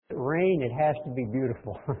rain, it has to be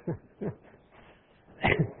beautiful.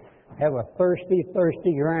 Have a thirsty,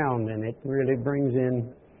 thirsty ground, and it really brings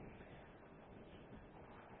in,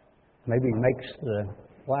 maybe makes the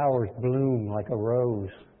flowers bloom like a rose.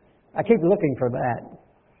 I keep looking for that,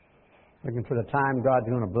 looking for the time God's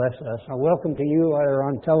going to bless us. I welcome to you that are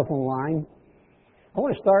on the telephone line. I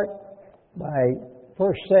want to start by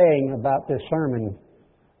first saying about this sermon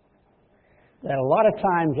that a lot of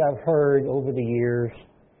times I've heard over the years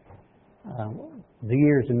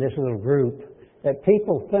in this little group, that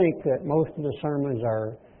people think that most of the sermons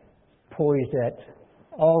are poised at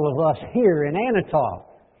all of us here in Anatol.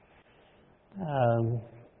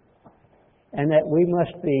 And that we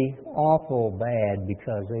must be awful bad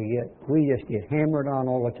because we just get hammered on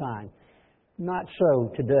all the time. Not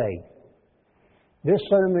so today. This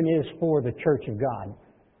sermon is for the Church of God.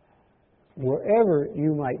 Wherever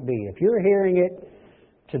you might be. If you're hearing it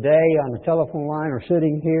today on the telephone line or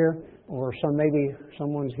sitting here, or maybe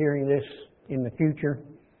someone's hearing this in the future,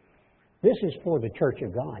 this is for the Church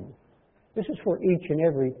of God. This is for each and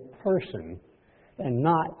every person, and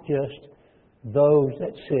not just those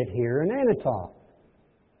that sit here in Anatol.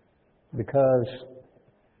 Because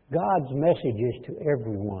God's message is to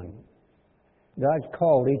everyone. God's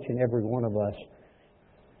called each and every one of us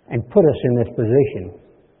and put us in this position.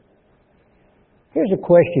 Here's a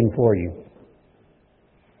question for you.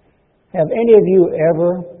 Have any of you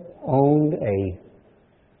ever owned a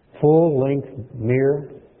full-length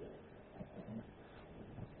mirror?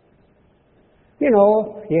 You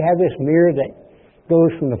know, you have this mirror that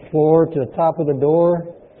goes from the floor to the top of the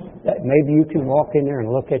door, that maybe you can walk in there and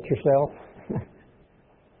look at yourself.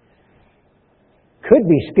 Could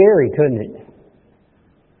be scary, couldn't it?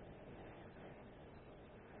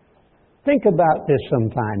 Think about this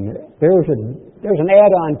sometime. There's an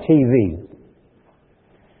ad on TV.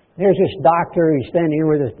 There's this doctor, he's standing here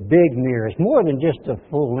with this big mirror. It's more than just a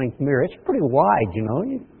full-length mirror. It's pretty wide, you know.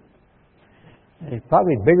 It's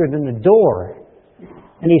probably bigger than the door.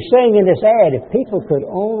 And he's saying in this ad, if people could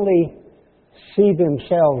only see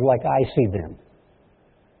themselves like I see them.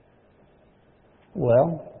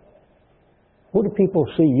 Well, what do people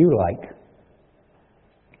see you like?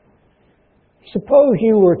 Suppose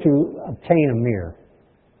you were to obtain a mirror,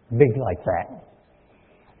 big like that,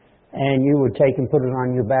 and you would take and put it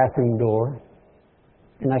on your bathroom door.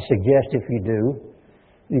 And I suggest if you do,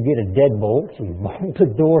 you get a deadbolt and bolt the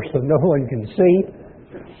door so no one can see.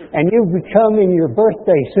 And you become in your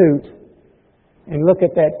birthday suit and look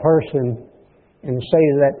at that person and say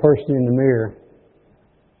to that person in the mirror,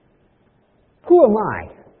 "Who am I?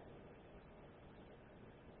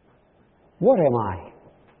 What am I?"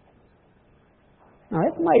 Now,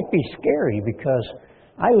 it might be scary because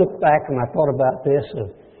I look back and I thought about this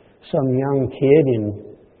of some young kid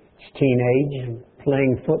in his teenage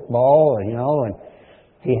playing football, and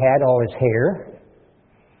he had all his hair,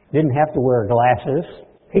 didn't have to wear glasses,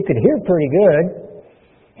 he could hear pretty good,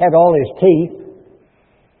 had all his teeth,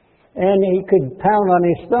 and he could pound on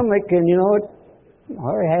his stomach, and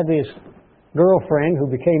or have his girlfriend who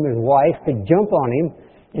became his wife could jump on him,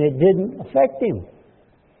 and it didn't affect him.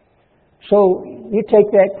 So you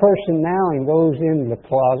take that person now and goes in the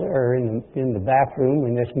closet or in the bathroom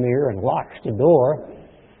in this mirror and locks the door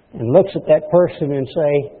and looks at that person and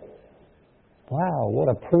say, "Wow, what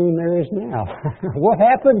a prune there is now." What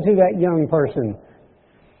happened to that young person?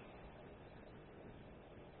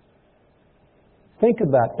 Think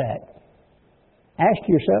about that. Ask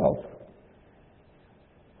yourself,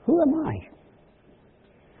 who am I?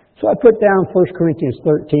 So I put down 1 Corinthians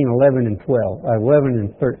 13, 11 and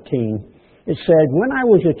 13. It said, when I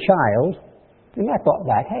was a child, and I thought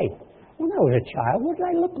back, hey, when I was a child, what did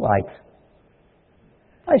I look like?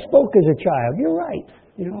 I spoke as a child. You're right.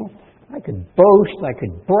 I could boast, I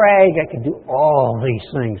could brag, I could do all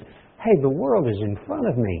these things. Hey, the world is in front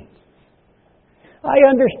of me. I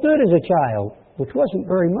understood as a child, which wasn't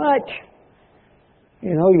very much.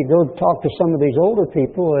 You go talk to some of these older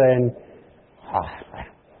people and,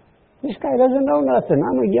 this guy doesn't know nothing.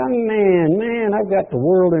 I'm a young man. Man, I've got the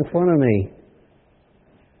world in front of me.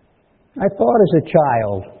 I thought as a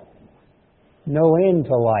child, no end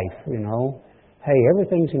to life, Hey,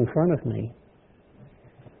 everything's in front of me.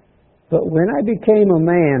 But when I became a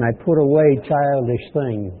man, I put away childish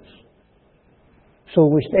things. So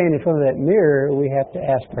when we stand in front of that mirror, we have to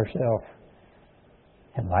ask ourselves,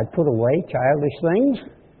 have I put away childish things?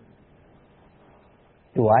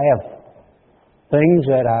 Do I have things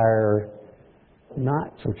that are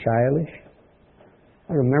not so childish?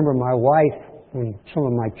 I remember my wife, when some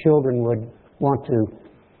of my children would want to,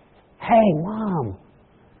 "Hey, Mom,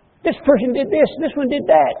 this person did this one did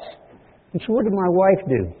that." And so what did my wife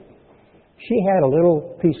do? she had a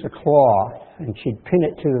little piece of cloth, and she'd pin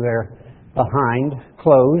it to their behind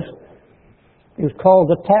clothes. It was called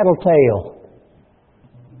the tattletale.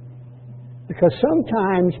 Because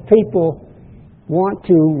sometimes people want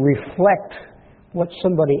to reflect what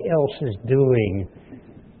somebody else is doing.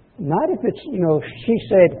 Not if it's, she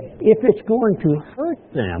said, if it's going to hurt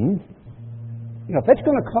them, if it's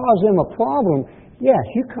going to cause them a problem, yes,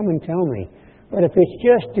 you come and tell me. But if it's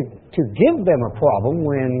just to give them a problem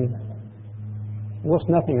when what's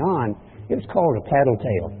nothing on, it's called a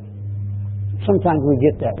tattletale. Sometimes we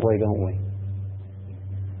get that way, don't we?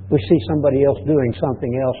 We see somebody else doing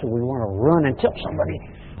something else and we want to run and tell somebody,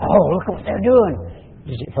 oh, look what they're doing.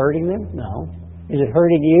 Is it hurting them? No. Is it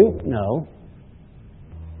hurting you? No.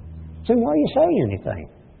 So why are you saying anything?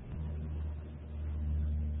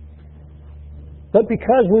 But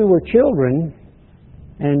because we were children,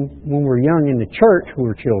 and when we're young in the church we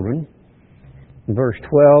were children, in verse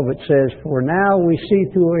 12 it says, for now we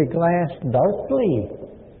see through a glass darkly.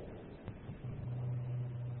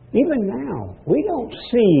 Even now, we don't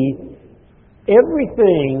see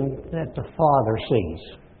everything that the Father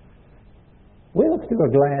sees. We look through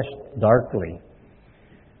a glass darkly.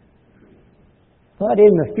 But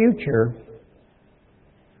in the future,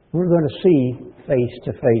 we're going to see face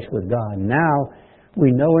to face with God. Now,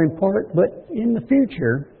 we know in part, but in the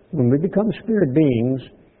future, when we become spirit beings,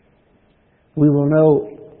 we will know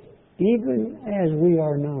even as we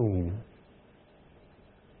are known.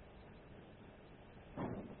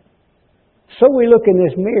 So we look in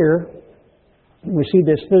this mirror, and we see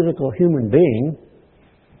this physical human being,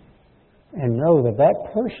 and know that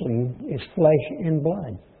that person is flesh and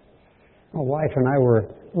blood. My wife and I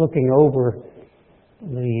were looking over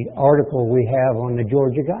the article we have on the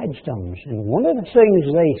Georgia Guidestones. And one of the things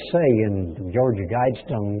they say in the Georgia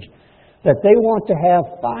Guidestones, that they want to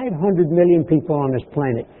have 500 million people on this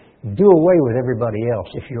planet, do away with everybody else.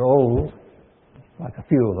 If you're old, like a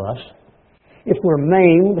few of us, if we're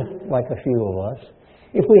maimed, like a few of us,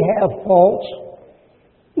 if we have faults,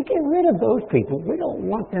 you get rid of those people. We don't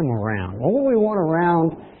want them around. All we want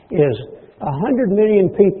around is 100 million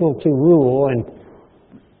people to rule and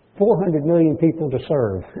 400 million people to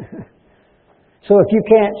serve. So if you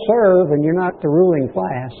can't serve and you're not the ruling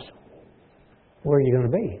class, where are you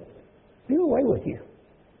going to be? Do away with you.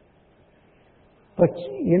 But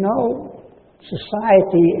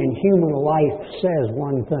society and human life says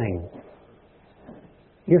one thing.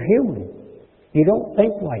 You're human. You don't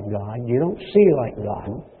think like God. You don't see like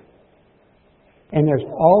God. And there's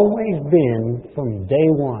always been, from day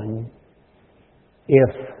one,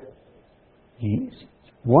 if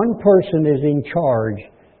one person is in charge,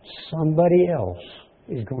 somebody else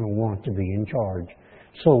is going to want to be in charge.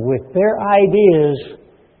 So with their ideas,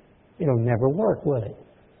 it'll never work, will it?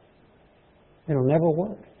 It'll never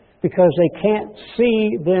work. Because they can't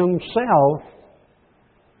see themselves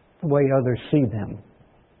the way others see them.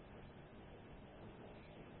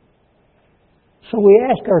 So we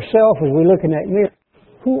ask ourselves as we look in that mirror,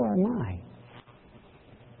 who am I?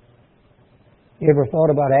 You ever thought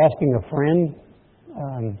about asking a friend,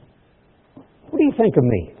 what do you think of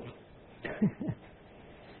me?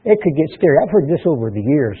 It could get scary. I've heard this over the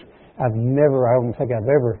years. I don't think I've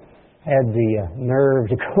ever had the nerve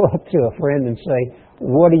to go up to a friend and say,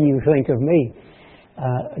 what do you think of me?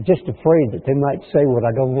 Just afraid that they might say what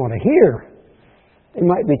I don't want to hear. They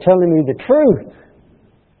might be telling me the truth.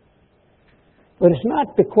 But it's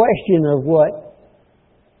not the question of what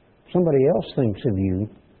somebody else thinks of you.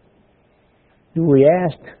 Do we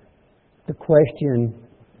ask the question,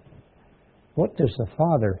 what does the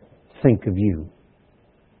Father think of you?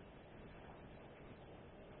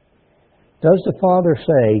 Does the Father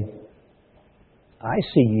say, I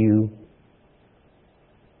see you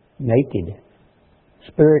naked,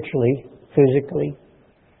 spiritually, physically?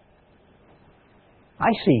 I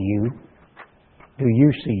see you. Do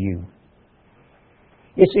you see you?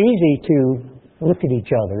 It's easy to look at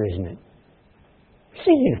each other, isn't it? It's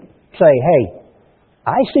easy to say, hey,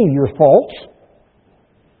 I see your faults.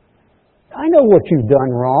 I know what you've done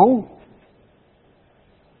wrong.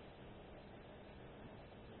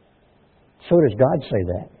 So does God say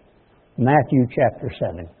that. Matthew chapter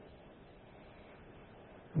 7.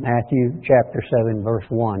 Matthew chapter 7, verse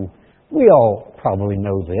 1. We all probably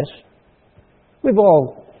know this. We've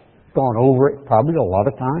all gone over it probably a lot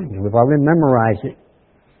of times. We've probably memorized it.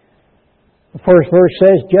 The first verse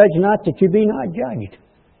says, judge not that you be not judged.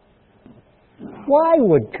 Why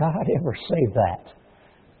would God ever say that?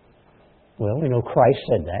 Well, we know Christ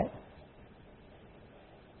said that.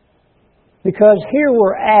 Because here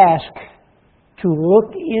we're asked to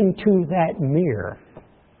look into that mirror.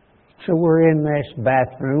 So we're in this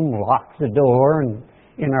bathroom, lock the door, and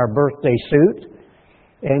in our birthday suit,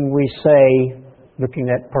 and we say, looking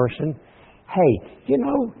at that person, hey, you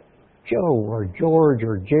know, Joe or George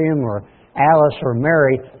or Jim or Alice or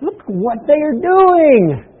Mary, look what they are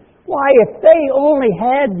doing. Why, if they only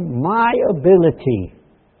had my ability.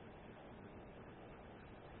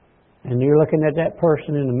 And you're looking at that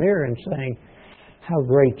person in the mirror and saying, how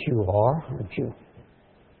great you are, aren't you?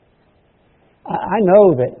 I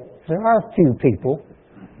know that there are a few people,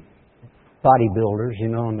 bodybuilders, you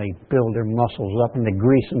know, and they build their muscles up and they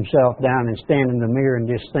grease themselves down and stand in the mirror and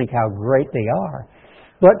just think how great they are.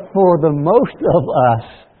 But for the most of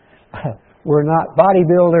us, we're not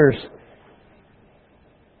bodybuilders.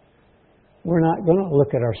 We're not going to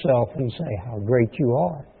look at ourselves and say how great you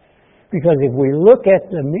are. Because if we look at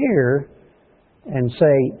the mirror and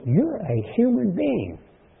say, you're a human being,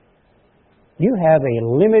 you have a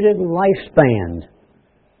limited lifespan.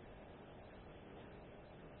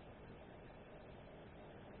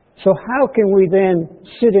 So how can we then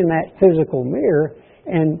sit in that physical mirror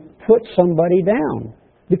and put somebody down?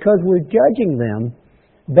 Because we're judging them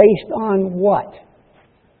based on what?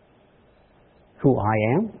 Who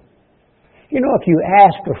I am? You know, if you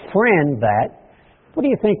ask a friend that, what do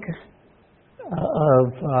you think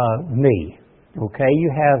of me? Okay,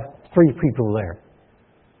 you have three people there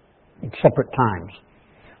at separate times.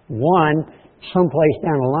 One, someplace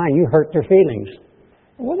down the line, you hurt their feelings.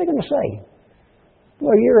 What are they going to say?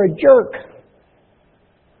 Well, you're a jerk.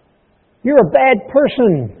 You're a bad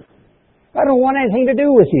person. I don't want anything to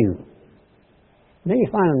do with you. And then you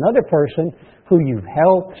find another person who you've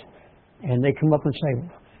helped, and they come up and say,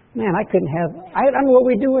 man, I don't know what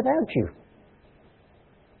we'd do without you.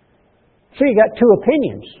 So you got two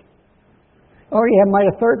opinions. Or you might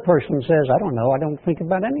have a third person who says, I don't know, I don't think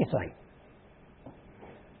about anything.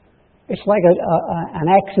 It's like an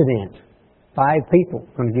accident. 5 people.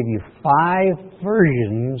 I'm going to give you 5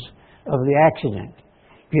 versions of the accident.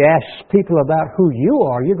 If you ask people about who you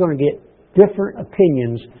are, you're going to get different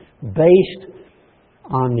opinions based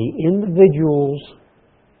on the individual's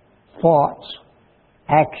thoughts,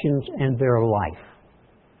 actions, and their life.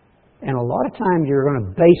 And a lot of times you're going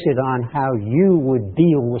to base it on how you would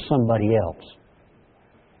deal with somebody else.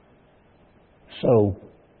 So,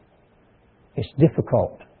 it's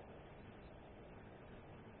difficult.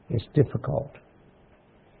 It's difficult.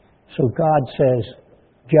 So God says,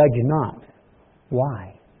 judge not.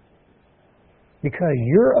 Why? Because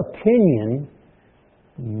your opinion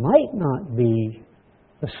might not be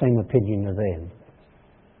the same opinion of them.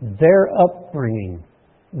 Their upbringing,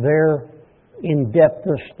 their in-depth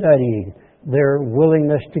of studying, their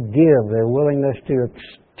willingness to give, their willingness to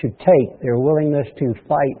take, their willingness to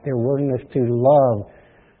fight, their willingness to love,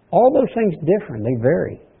 all those things different. They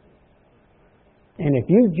vary. And if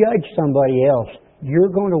you judge somebody else, you're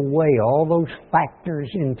going to weigh all those factors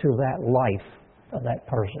into that life of that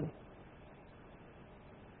person.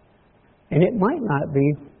 And it might not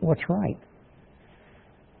be what's right.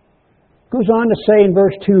 Goes on to say in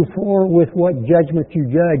verse 2, for with what judgment you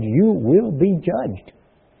judge, you will be judged.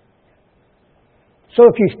 So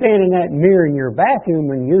if you stand in that mirror in your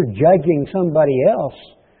bathroom and you're judging somebody else,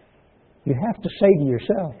 you have to say to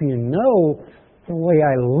yourself, you know, the way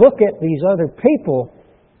I look at these other people,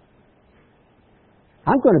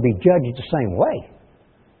 I'm going to be judged the same way.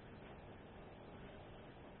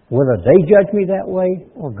 Whether they judge me that way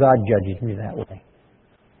or God judges me that way.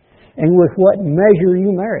 And with what measure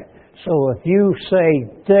you merit. So if you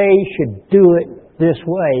say they should do it this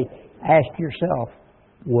way, ask yourself,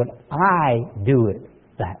 would I do it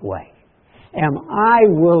that way? Am I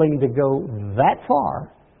willing to go that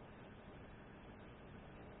far?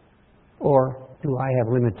 Or do I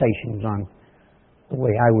have limitations on the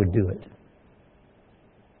way I would do it?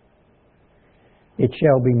 It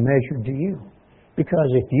shall be measured to you. Because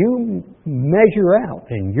if you measure out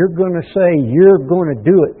and you're going to say you're going to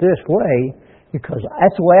do it this way, because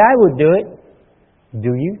that's the way I would do it,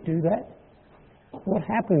 do you do that? What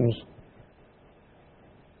happens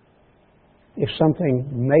if something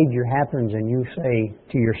major happens and you say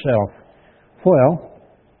to yourself, well,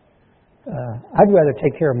 I'd rather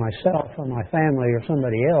take care of myself or my family or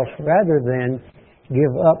somebody else rather than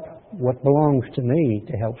give up what belongs to me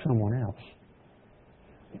to help someone else.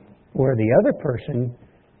 Where the other person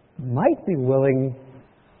might be willing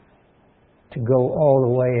to go all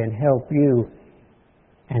the way and help you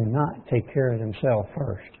and not take care of themselves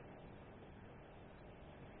first.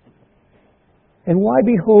 And why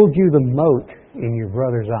behold you the mote in your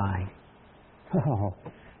brother's eye? Oh,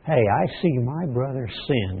 hey, I see my brother's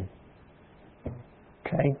sin.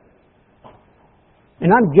 Okay?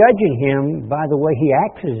 And I'm judging him by the way he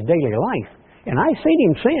acts in his daily life. And I've seen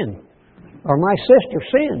him sin, or my sister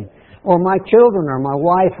sin, or my children, or my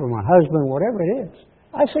wife, or my husband, whatever it is.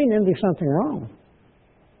 I've seen them do something wrong.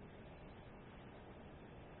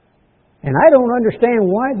 And I don't understand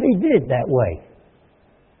why they did it that way.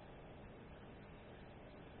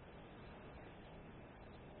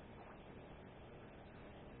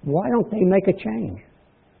 Why don't they make a change?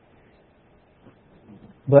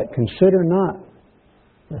 But consider not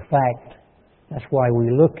the fact, that's why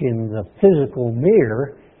we look in the physical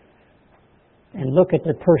mirror and look at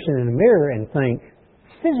the person in the mirror and think,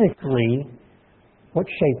 physically, what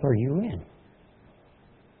shape are you in?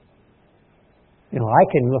 You know, I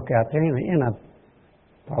can look out there, and I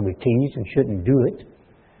probably tease and shouldn't do it,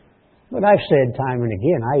 but I've said time and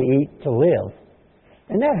again, I eat to live.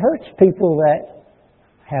 And that hurts people that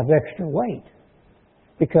have extra weight,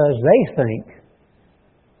 because they think,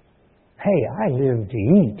 hey, I live to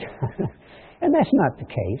eat. And that's not the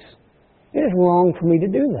case. It is wrong for me to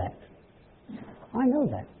do that. I know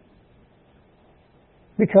that.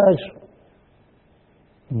 Because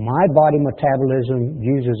my body metabolism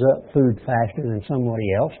uses up food faster than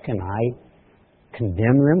somebody else. Can I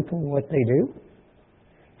condemn them for what they do?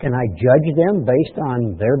 Can I judge them based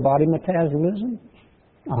on their body metabolism?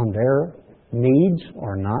 On their needs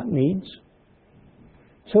or not needs?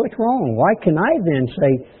 So it's wrong. Why can I then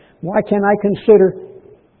say, why can't I consider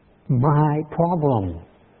my problem?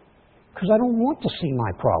 Because I don't want to see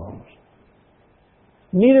my problems.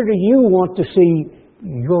 Neither do you want to see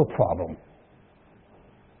your problem.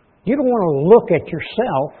 You don't want to look at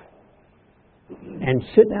yourself and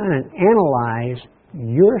sit down and analyze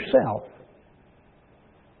yourself.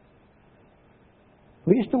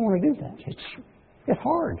 We just don't want to do that. It's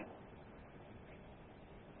hard.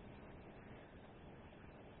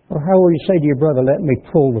 Or how will you say to your brother, let me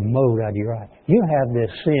pull the mote out of your eye? You have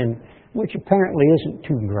this sin, which apparently isn't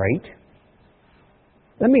too great.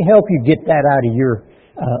 Let me help you get that out of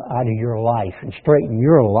your life and straighten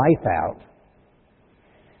your life out.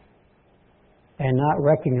 And not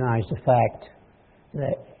recognize the fact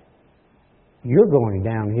that you're going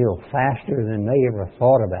downhill faster than they ever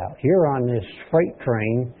thought about. You're on this freight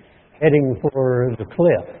train heading for the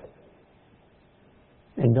cliff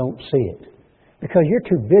and don't see it. Because you're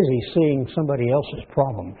too busy seeing somebody else's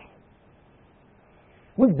problems.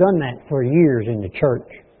 We've done that for years in the church.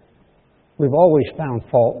 We've always found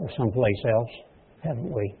fault with someplace else,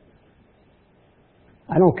 haven't we?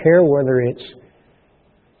 I don't care whether it's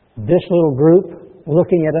this little group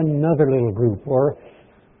looking at another little group, or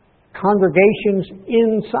congregations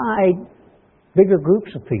inside bigger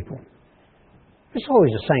groups of people. It's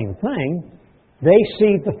always the same thing. They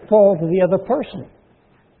see the fault of the other person.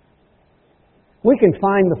 We can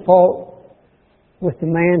find the fault with the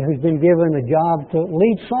man who's been given a job to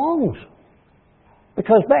lead songs,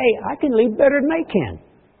 because I can lead better than they can.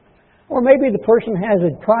 Or maybe the person has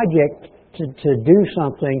a project to do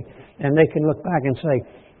something, and they can look back and say,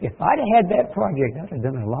 if I'd have had that project, I'd have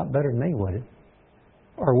done it a lot better than they would have.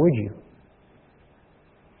 Or would you?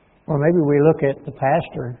 Or maybe we look at the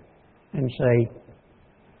pastor and say,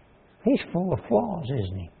 he's full of flaws,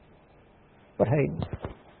 isn't he? But hey,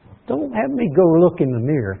 don't have me go look in the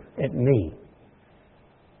mirror at me,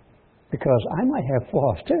 because I might have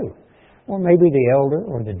flaws too. Or maybe the elder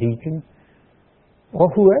or the deacon or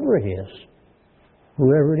whoever it is.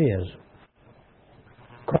 Whoever it is.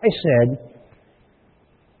 Christ said,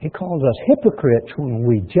 He calls us hypocrites when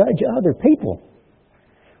we judge other people.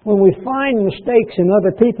 When we find mistakes in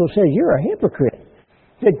other people, He says, you're a hypocrite.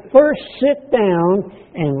 He said, first sit down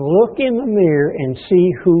and look in the mirror and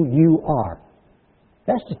see who you are.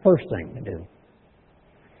 That's the first thing to do.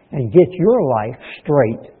 And get your life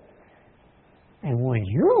straight. And when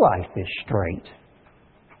your life is straight,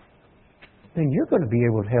 then you're going to be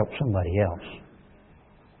able to help somebody else.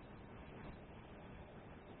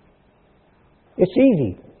 It's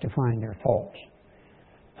easy to find their faults.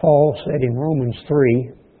 Paul said in Romans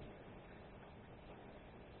 3,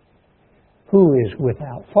 who is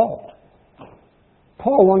without fault?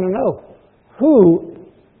 Paul wanted to know who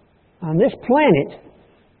on this planet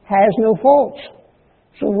has no faults.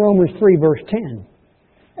 So Romans 3 verse 10,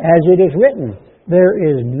 as it is written, there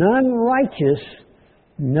is none righteous,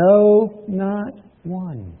 no, not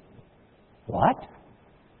one. What?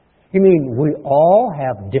 You mean we all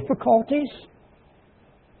have difficulties?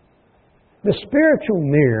 The spiritual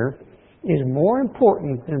mirror is more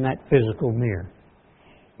important than that physical mirror.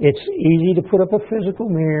 It's easy to put up a physical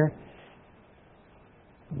mirror,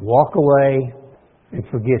 walk away, and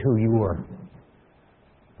forget who you were.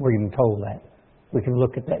 We're even told that. We can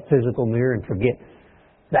look at that physical mirror and forget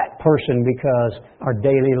that person because our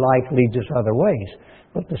daily life leads us other ways.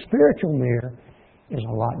 But the spiritual mirror is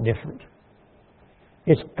a lot different.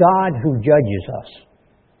 It's God who judges us.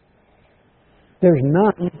 There's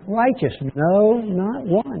none righteous. No, not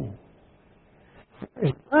one.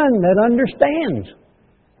 There's none that understands.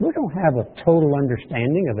 We don't have a total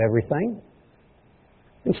understanding of everything.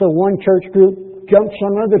 And so one church group jumps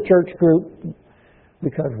on another church group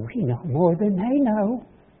because we know more than they know.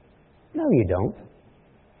 No, you don't.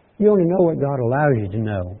 You only know what God allows you to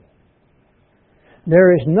know.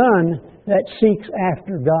 There is none that seeks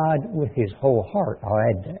after God with his whole heart. I'll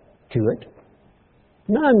add that to it.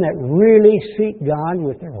 None that really seek God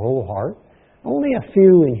with their whole heart. Only a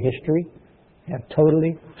few in history have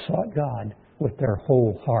totally sought God with their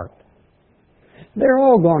whole heart. They're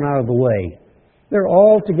all gone out of the way. They're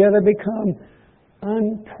all together become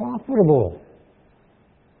unprofitable.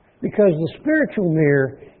 Because the spiritual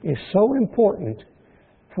mirror is so important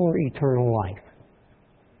for eternal life.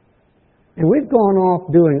 And we've gone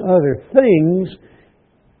off doing other things,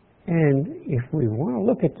 and if we want to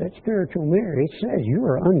look at that spiritual mirror, it says you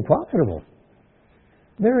are unprofitable.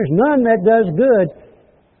 There is none that does good.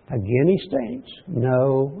 Again he states,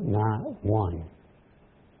 no, not one.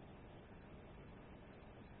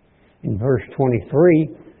 In verse 23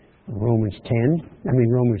 of Romans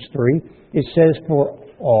 3, it says, for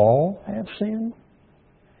all have sinned.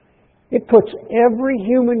 It puts every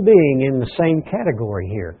human being in the same category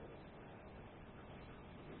here.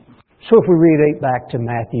 So if we read back to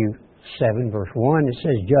Matthew 7, verse 1, it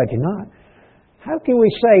says, judge not. How can we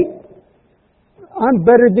say, I'm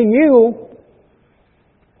better than you,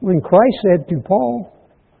 when Christ said to Paul,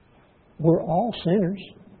 we're all sinners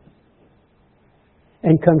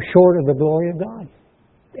and come short of the glory of God?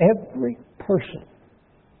 Every person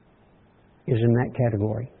is in that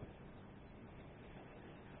category.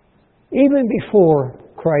 Even before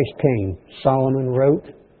Christ came, Solomon wrote,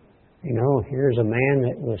 here's a man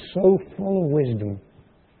that was so full of wisdom.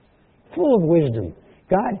 Full of wisdom.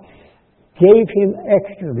 God gave him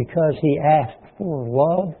extra because he asked for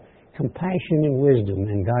love, compassion, and wisdom,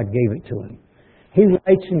 and God gave it to him. He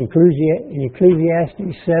writes in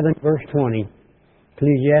Ecclesiastes 7, verse 20,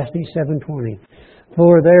 Ecclesiastes 7:20,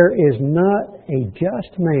 for there is not a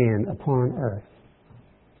just man upon earth.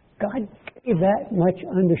 God gave that much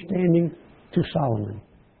understanding to Solomon.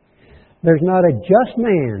 There's not a just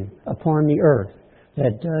man upon the earth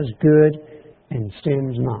that does good and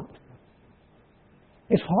sins not.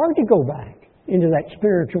 It's hard to go back into that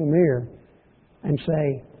spiritual mirror and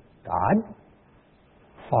say, God,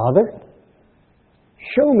 Father,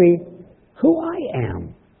 show me who I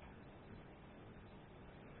am.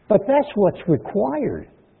 But that's what's required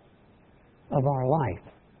of our life.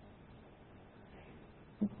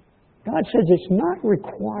 God says it's not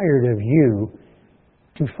required of you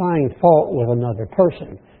to find fault with another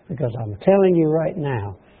person, because I'm telling you right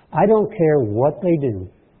now, I don't care what they do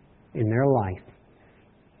in their life,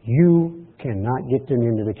 you cannot get them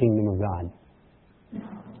into the kingdom of God.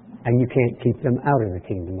 And you can't keep them out of the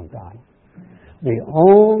kingdom of God. The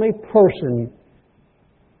only person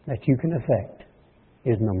that you can affect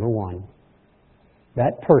is number one.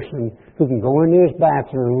 That person who can go into his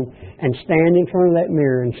bathroom and stand in front of that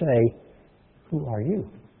mirror and say, who are you?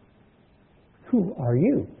 Who are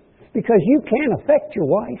you? Because you can affect your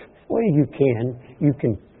wife. Well, you can. You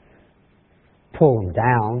can pull them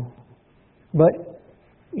down. But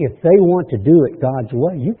if they want to do it God's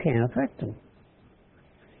way, you can't affect them.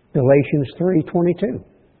 Galatians 3:22.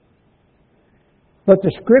 But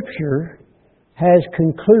the Scripture has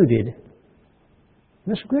concluded,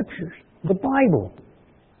 the Scriptures, the Bible,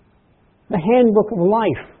 the handbook of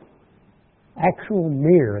life, actual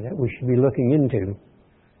mirror that we should be looking into.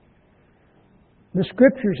 The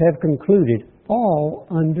Scriptures have concluded all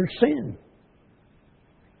under sin.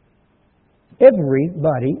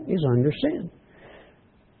 Everybody is under sin.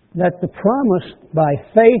 That the promise by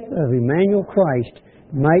faith of Emmanuel Christ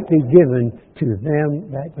might be given to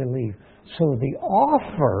them that believe. So the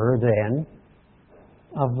offer then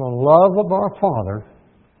of the love of our Father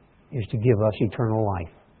is to give us eternal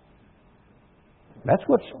life. That's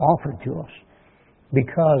what's offered to us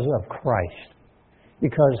because of Christ.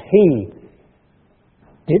 Because He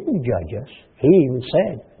didn't judge us. He even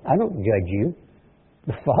said, I don't judge you.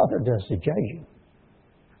 The Father does the judging.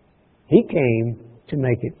 He came to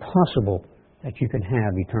make it possible that you can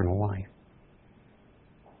have eternal life.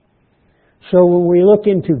 So when we look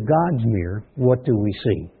into God's mirror, what do we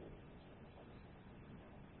see?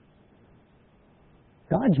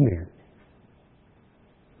 God's mirror.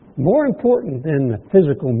 More important than the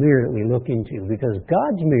physical mirror that we look into, because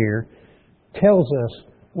God's mirror tells us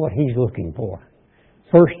what He's looking for.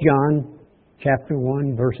 1 John chapter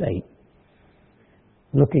 1, verse 8.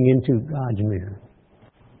 Looking into God's mirror.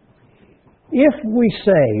 If we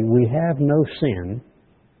say we have no sin,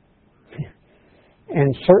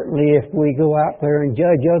 and certainly if we go out there and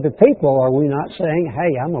judge other people, are we not saying,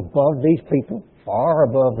 hey, I'm above these people, far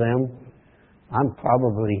above them. I'm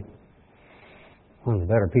probably one of the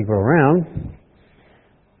better people around.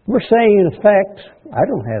 We're saying, in effect, I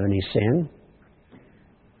don't have any sin.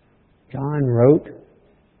 John wrote,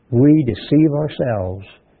 we deceive ourselves,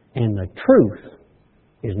 and the truth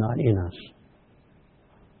is not in us.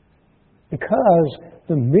 Because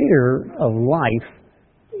the mirror of life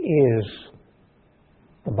is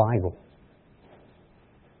the Bible.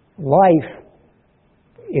 Life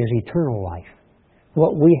is eternal life.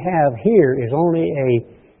 What we have here is only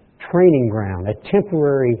a training ground, a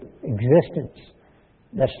temporary existence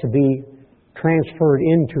that's to be transferred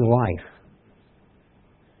into life.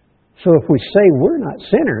 So if we say we're not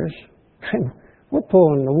sinners, we're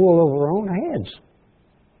pulling the wool over our own heads.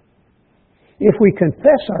 If we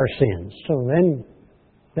confess our sins, so then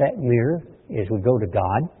that mirror, as we go to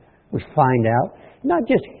God, we find out, not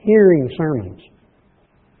just hearing sermons.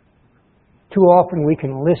 Too often we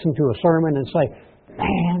can listen to a sermon and say,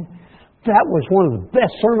 man, that was one of the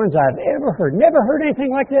best sermons I've ever heard. Never heard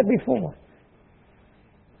anything like that before.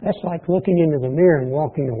 That's like looking into the mirror and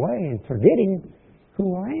walking away and forgetting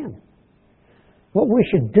who I am. What we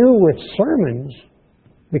should do with sermons,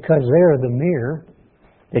 because they're the mirror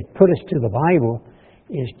that put us to the Bible,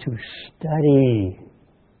 is to study.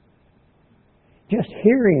 Just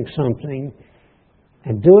hearing something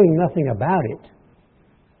and doing nothing about it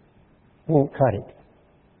won't cut it.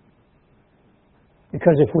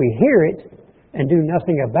 Because if we hear it and do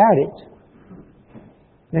nothing about it,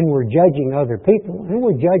 then we're judging other people and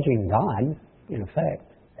we're judging God, in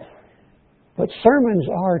effect. But sermons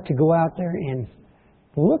are to go out there and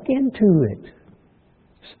look into it.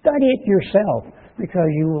 Study it yourself, because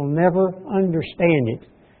you will never understand it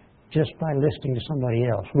just by listening to somebody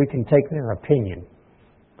else. We can take their opinion,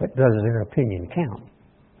 but does their opinion count?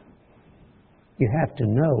 You have to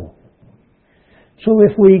know. So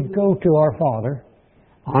if we go to our Father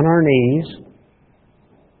on our knees,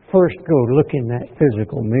 first go look in that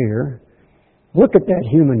physical mirror, look at that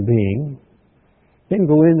human being, then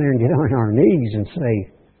go in there and get on our knees and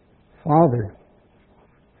say, Father,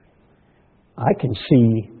 I can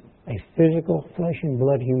see a physical, flesh and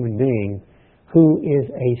blood human being who is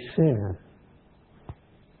a sinner,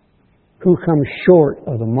 who comes short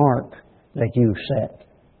of the mark that you set.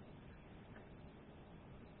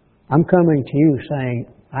 I'm coming to you saying,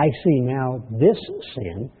 I see now this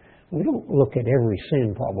sin. We don't look at every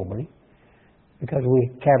sin probably, because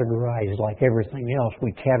we categorize like everything else.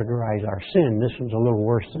 We categorize our sin. This one's a little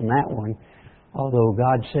worse than that one. Although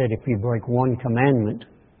God said if you break one commandment,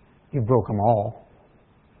 you broke them all.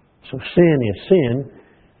 So sin is sin,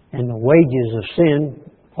 and the wages of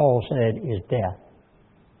sin, Paul said, is death.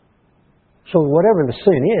 So whatever the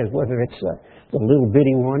sin is, whether it's the little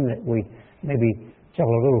bitty one that we maybe tell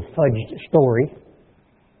a little fudged story,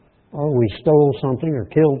 or we stole something or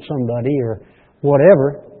killed somebody or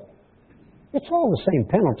whatever, it's all the same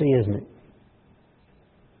penalty, isn't it?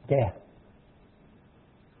 Death.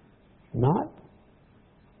 Not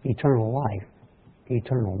eternal life,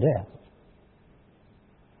 eternal death.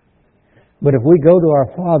 But if we go to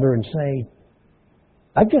our Father and say,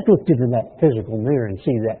 I've just looked into that physical mirror and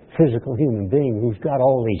see that physical human being who's got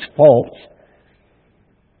all these faults,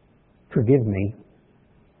 forgive me.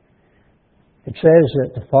 It says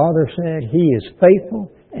that the Father said He is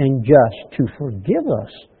faithful and just to forgive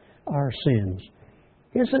us our sins.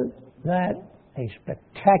 Isn't that a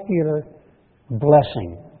spectacular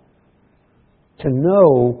blessing? To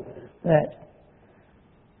know that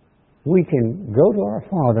we can go to our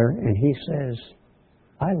Father and He says,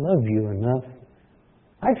 I love you enough.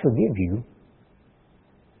 I forgive you.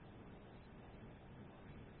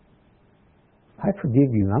 I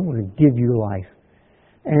forgive you. I'm going to give you life.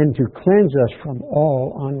 And to cleanse us from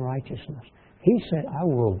all unrighteousness. He said, I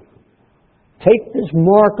will take this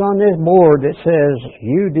mark on this board that says,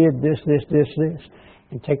 you did this, this, this, this,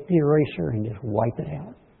 and take the eraser and just wipe it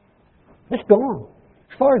out. It's gone.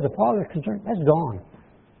 As far as the Father is concerned, that's gone.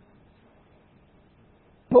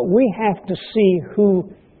 But we have to see who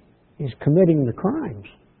is committing the crimes.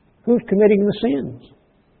 Who's committing the sins?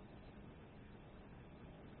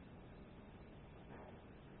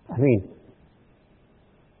 I mean,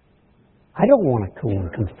 I don't want to go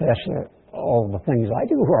and confess all the things I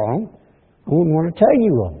do wrong. I wouldn't want to tell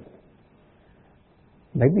you of them.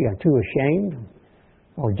 Maybe I'm too ashamed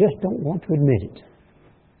or just don't want to admit it.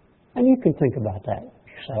 And you can think about that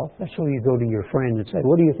self. That's where you go to your friend and say,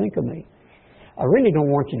 what do you think of me? I really don't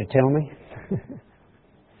want you to tell me.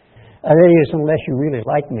 That is, unless you really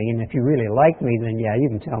like me. And if you really like me, then yeah, you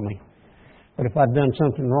can tell me. But if I've done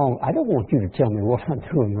something wrong, I don't want you to tell me what I'm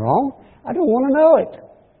doing wrong. I don't want to know it.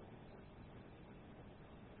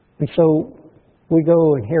 And so we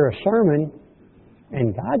go and hear a sermon,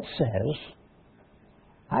 and God says,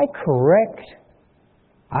 I correct,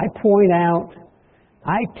 I point out,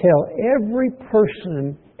 I tell every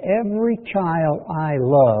person, every child I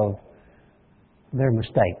love their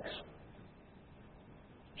mistakes.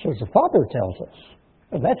 So as the Father tells us,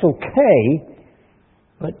 well, that's okay,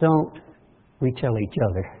 but don't we tell each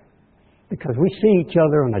other. Because we see each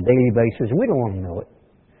other on a daily basis and we don't want to know it.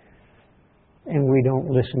 And we don't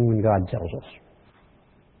listen when God tells us.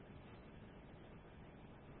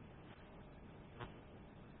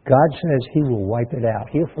 God says He will wipe it out.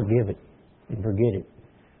 He'll forgive it and forget it.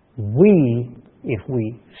 We, if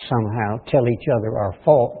we somehow tell each other our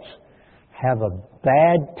faults, have a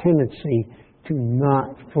bad tendency to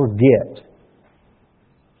not forget.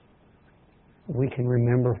 We can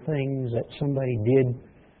remember things that somebody did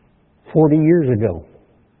 40 years ago,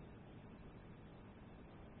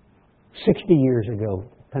 60 years ago,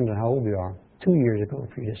 depending on how old you are, 2 years ago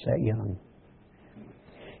if you're just that young.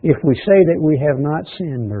 If we say that we have not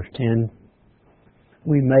sinned, verse 10,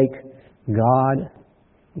 we make God,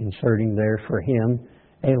 inserting there for Him,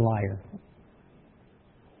 a liar.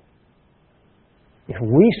 If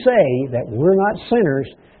we say that we're not sinners,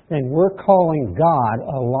 then we're calling God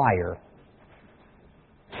a liar.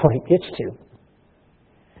 That's what it gets to.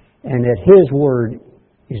 And that His Word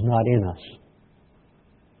is not in us.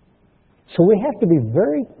 So we have to be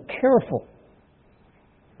very careful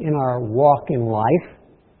in our walk in life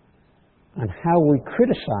on how we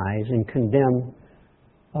criticize and condemn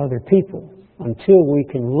other people until we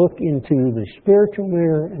can look into the spiritual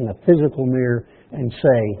mirror and the physical mirror and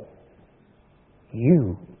say,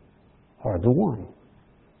 you are the one.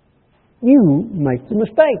 You make the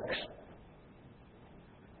mistakes.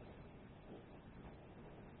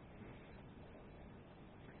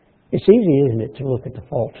 It's easy, isn't it, to look at the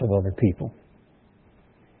faults of other people.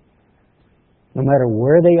 No matter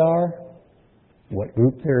where they are, what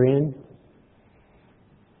group they're in.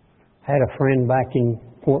 I had a friend back in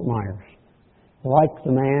Fort Myers. Liked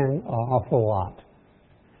the man an awful lot.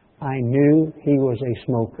 I knew he was a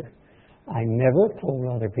smoker. I never told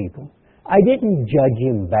other people. I didn't judge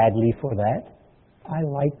him badly for that. I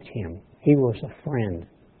liked him. He was a friend.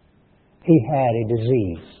 He had a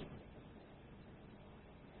disease.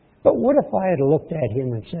 But what if I had looked at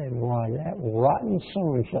him and said, why, that rotten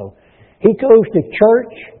so-and-so, he goes to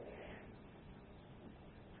church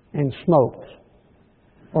and smokes.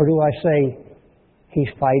 Or do I say, he's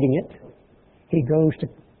fighting it? He goes to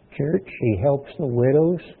church, he helps the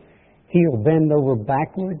widows, he'll bend over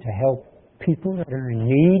backward to help people that are in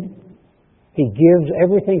need. He gives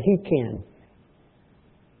everything he can.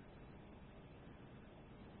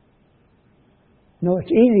 No,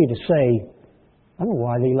 it's easy to say, I don't know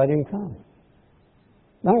why they let him come.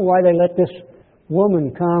 I don't know why they let this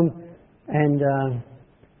woman come and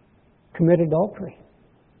commit adultery.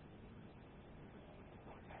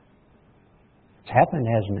 It's happened,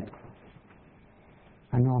 hasn't it?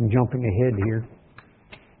 I know I'm jumping ahead here.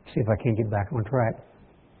 See if I can get back on track.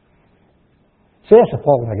 See, that's the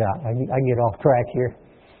fault I got. I can get off track here.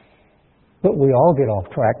 But we all get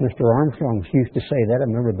off track. Mr. Armstrong used to say that. I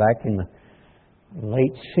remember back in the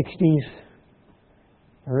late 60s,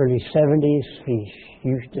 early 70s, he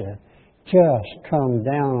used to just come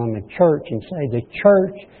down on the church and say, the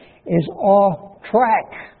church is off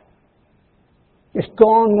track. It's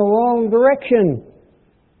gone the wrong direction.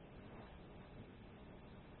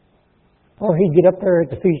 Or he'd get up there at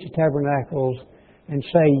the Feast of Tabernacles and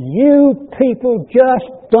say, you people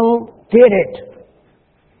just don't get it.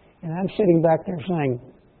 And I'm sitting back there saying,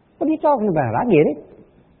 what are you talking about? I get it.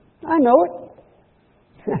 I know it.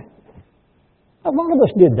 A lot of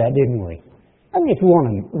us did that, didn't we? I mean, if you want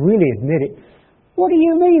to really admit it, what do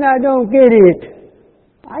you mean I don't get it?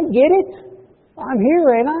 I get it. I'm here,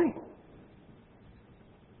 ain't I?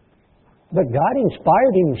 But God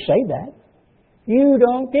inspired him to say that. You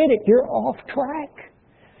don't get it. You're off track.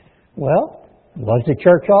 Well, was the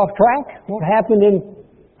church off track? What happened in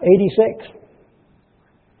 86?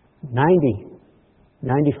 90?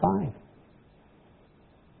 95?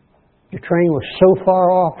 The train was so far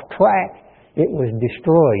off track, it was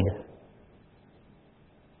destroyed.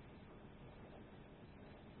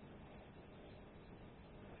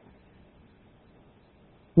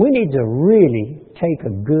 We need to really take a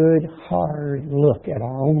good, hard look at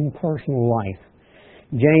our own personal life.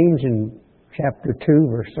 James in chapter 2,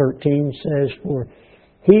 verse 13 says, "For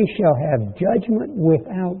he shall have judgment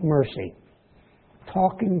without mercy."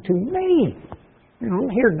 Talking to me. You know,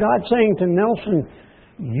 I hear God saying to Nelson,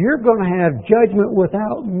 you're going to have judgment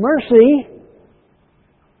without mercy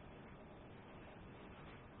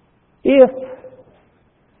if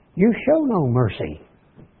you show no mercy.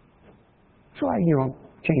 So I,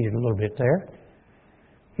 change it a little bit there.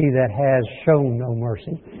 He that has shown no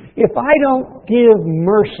mercy. If I don't give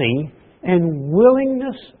mercy and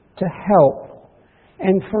willingness to help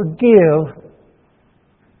and forgive,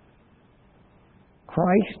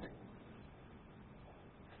 Christ,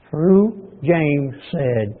 through James,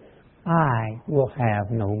 said, I will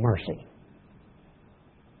have no mercy.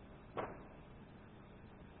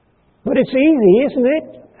 But it's easy, isn't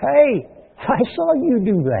it? Hey, I saw you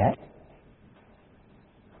do that.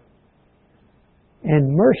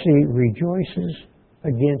 And mercy rejoices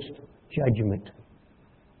against judgment.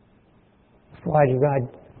 Why did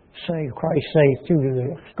Christ say to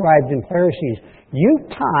the scribes and Pharisees, you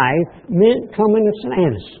tithe mint, cumin, and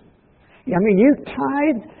anise. I mean, you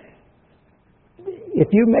tithe, if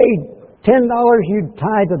you made $10, you'd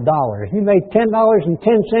tithe $1. If you made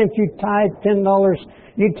 $10.10, you'd tithe $10,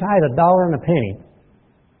 you'd tithe $1.01.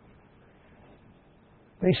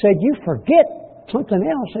 They said, you forget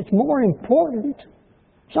something else that's more important,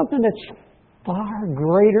 something that's far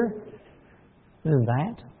greater than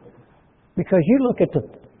that. Because you look at the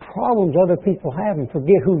problems other people have and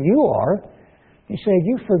forget who you are. He said,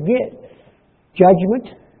 you forget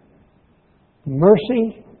judgment,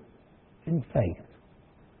 mercy, and faith.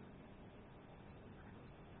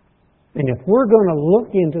 And if we're going to look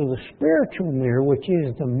into the spiritual mirror, which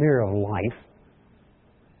is the mirror of life,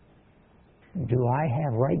 do I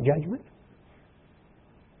have right judgment?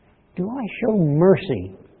 Do I show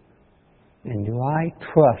mercy? And do I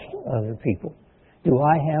trust other people? Do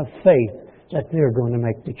I have faith that they're going to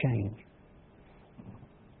make the change?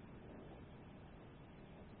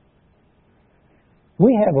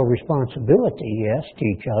 We have a responsibility, yes, to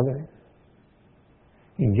each other.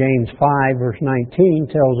 In James 5, verse 19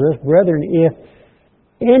 tells us, brethren, if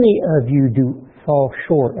any of you do fall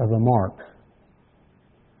short of the mark,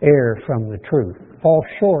 err from the truth, fall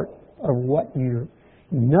short of what you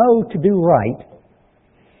know to do right,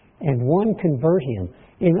 and one convert him.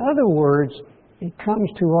 In other words, it comes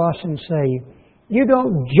to us and say, you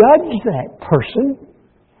don't judge that person,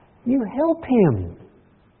 you help him.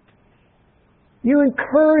 You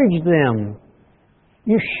encourage them.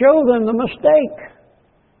 You show them the mistake.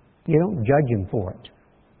 You don't judge him for it.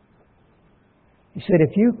 He said,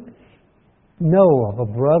 if you know of a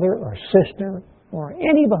brother or sister or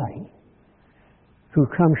anybody who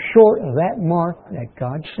comes short of that mark that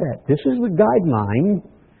God set, this is the guideline,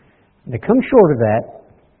 they come short of that,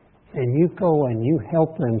 and you go and you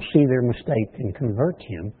help them see their mistake and convert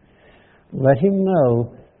him, let him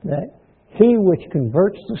know that he which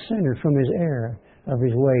converts the sinner from his error of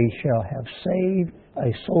his ways shall have saved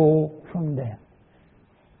a soul from death.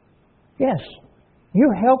 Yes, you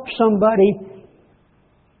help somebody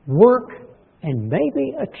work and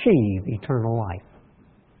maybe achieve eternal life.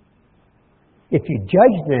 If you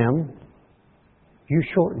judge them, you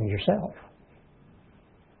shorten yourself.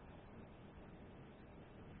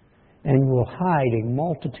 And will hide a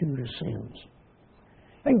multitude of sins.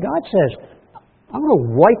 And God says, I'm going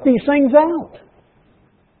to wipe these things out.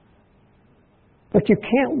 But you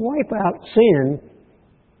can't wipe out sin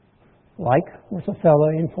like with a fellow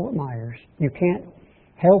in Fort Myers. You can't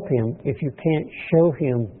help him if you can't show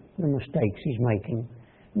him the mistakes he's making.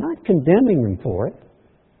 Not condemning them for it.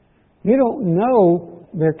 You don't know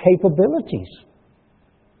their capabilities.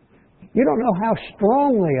 You don't know how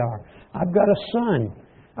strong they are. I've got a son.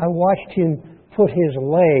 I watched him put his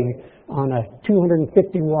leg on a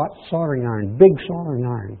 250-watt soldering iron, big soldering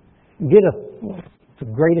iron. Get the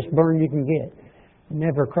greatest burn you can get.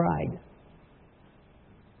 Never cried.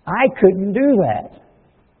 I couldn't do that.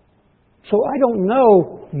 So I don't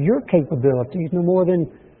know your capabilities no more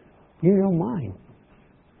than you know mine.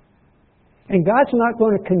 And God's not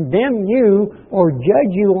going to condemn you or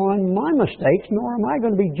judge you on my mistakes, nor am I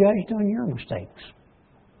going to be judged on your mistakes.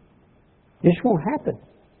 This won't happen.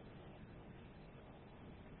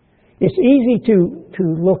 It's easy to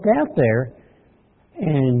look out there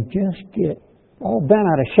and just get all bent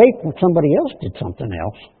out of shape when somebody else did something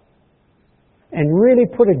else and really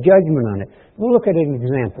put a judgment on it. We'll look at an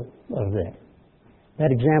example of that.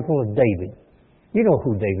 That example of David. You know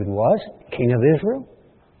who David was, king of Israel.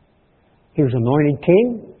 He was anointed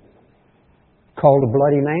king, called a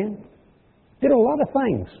bloody man, did a lot of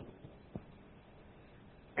things.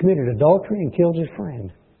 Committed adultery and killed his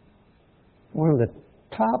friend. One of the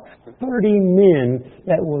top 30 men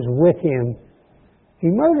that was with him, he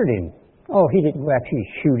murdered him. Oh, he didn't actually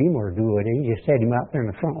shoot him or do it. He just had him out there in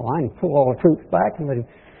the front line, pull all the troops back and let him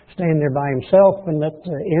stand there by himself and let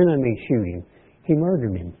the enemy shoot him. He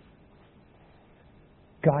murdered him.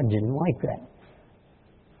 God didn't like that.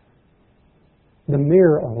 The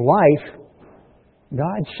mirror of life,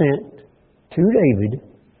 God sent to David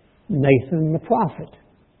Nathan the prophet.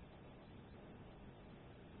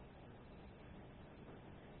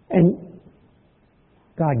 And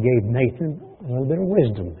God gave Nathan a little bit of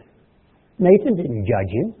wisdom. Nathan didn't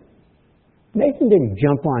judge him. Nathan didn't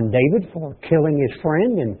jump on David for killing his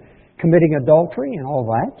friend and committing adultery and all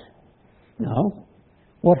that. No.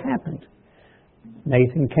 What happened?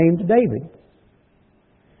 Nathan came to David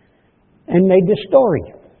and made this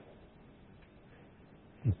story.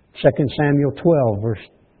 2 Samuel 12, verse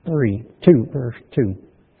 2.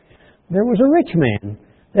 There was a rich man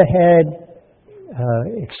that had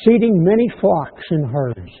exceeding many flocks and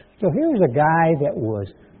herds. So here's a guy that was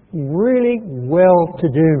really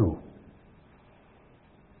well-to-do.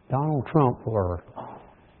 Donald Trump or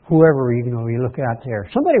whoever, you look out there.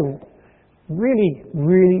 Somebody really,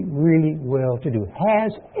 really, really well-to-do.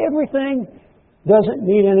 Has everything, doesn't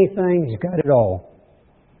need anything, he's got it all.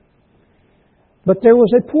 But there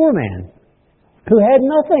was a poor man who had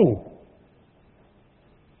nothing.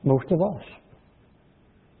 Most of us.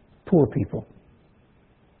 Poor people.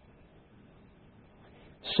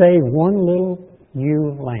 Save one little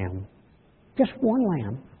ewe lamb. Just one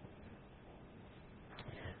lamb.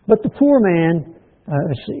 But the poor man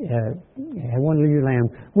had one little ewe lamb,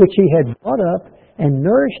 which he had brought up and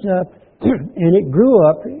nourished up, and it grew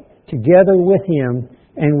up together with him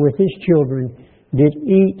and with his children, did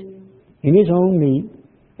eat in his own meat,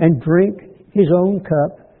 and drink his own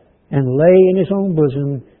cup, and lay in his own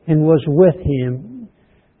bosom, and was with him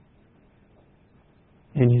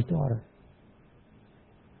and his daughter.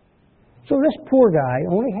 So this poor guy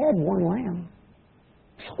only had one lamb.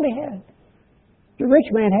 That's all he had. The rich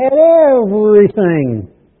man had everything.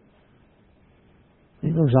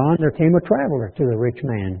 It goes on, there came a traveler to the rich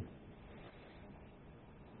man.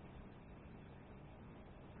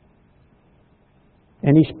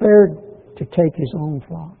 And he spared to take his own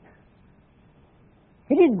flock.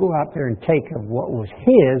 He didn't go out there and take of what was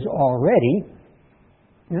his already.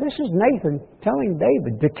 Now, this is Nathan telling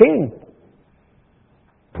David, the king,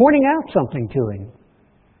 pointing out something to him.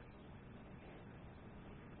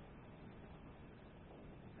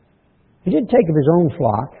 He didn't take of his own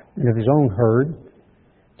flock and of his own herd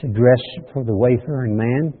to dress for the wayfaring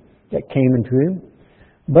man that came into him,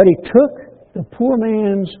 but he took the poor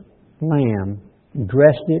man's lamb and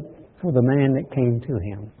dressed it for the man that came to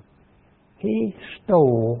him. He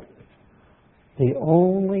stole the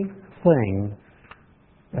only thing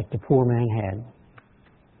that the poor man had.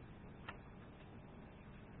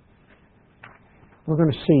 We're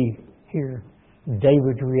going to see here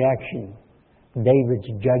David's reaction, David's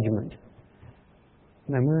judgment.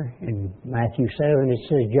 Remember in Matthew 7 it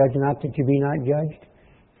says, "Judge not that you be not judged.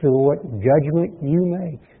 For what judgment you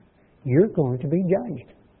make, you're going to be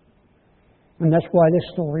judged." And that's why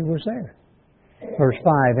this story was there. Verse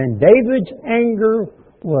 5, "And David's anger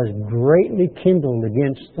was greatly kindled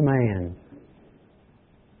against the man."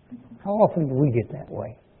 How often do we get that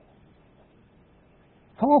way?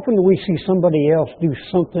 How often do we see somebody else do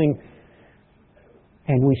something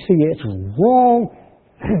and we see it's wrong?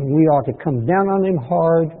 We ought to come down on them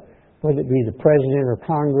hard, whether it be the president or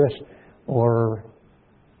Congress or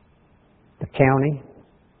the county.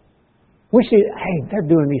 We see, hey, they're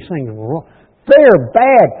doing these things wrong. They're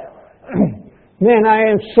bad. Man,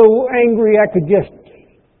 I am so angry I could just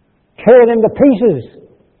tear them to pieces.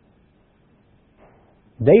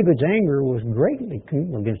 David's anger was greatly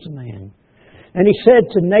kindled against the man. And he said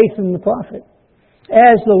to Nathan the prophet,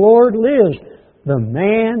 "As the Lord lives, the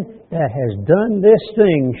man that has done this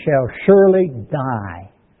thing shall surely die."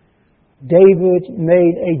 David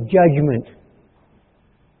made a judgment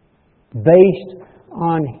based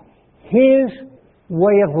on his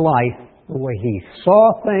way of life, the way he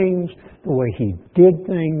saw things, the way he did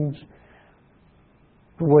things,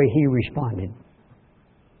 the way he responded.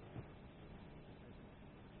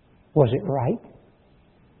 Was it right?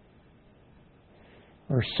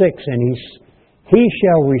 Verse 6, "And he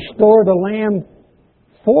shall restore the lamb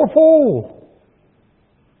fourfold,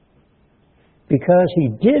 because he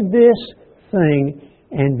did this thing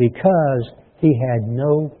and because he had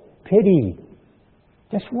no pity."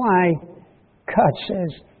 That's why God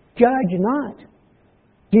says, "Judge not."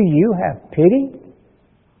 Do you have pity?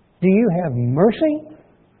 Do you have mercy?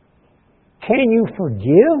 Can you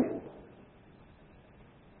forgive?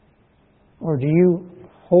 Or do you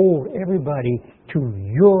hold everybody to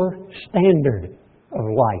your standard of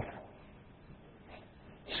life.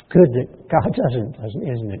 It's good that God doesn't,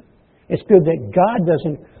 isn't it? It's good that God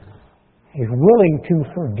is willing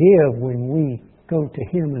to forgive when we go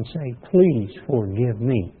to Him and say, please forgive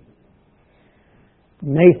me.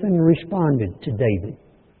 Nathan responded to David,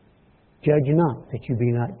 judge not that you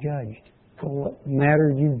be not judged. For what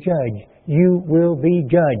matter you judge, you will be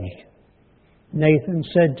judged. Nathan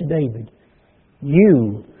said to David,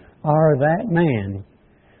 you are that man.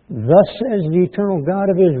 Thus says the eternal God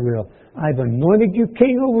of Israel, I've anointed you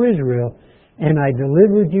king over Israel, and I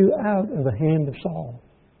delivered you out of the hand of Saul.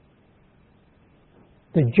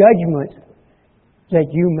 The judgment that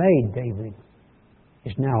you made, David,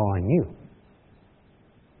 is now on you.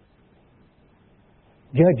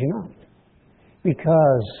 Judge not,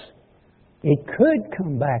 because it could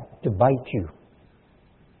come back to bite you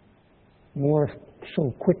more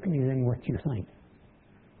so quickly than what you think.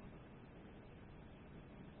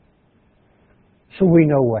 So we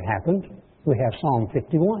know what happened. We have Psalm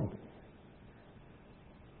 51.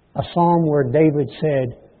 A psalm where David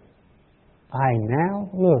said, I now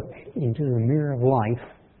look into the mirror of life.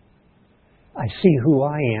 I see who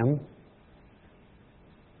I am.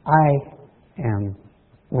 I am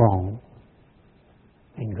wrong.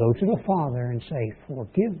 And go to the Father and say,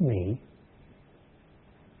 forgive me.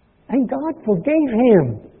 And God forgave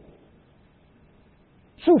him.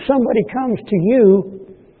 So somebody comes to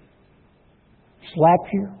you, slaps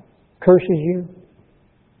you, curses you,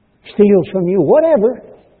 steals from you, whatever,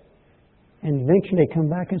 and eventually they come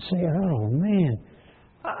back and say, oh man,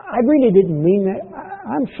 I really didn't mean that.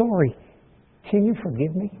 I'm sorry. Can you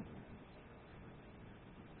forgive me?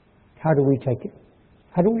 How do we take it?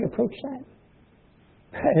 How do we approach that?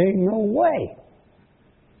 There ain't no way.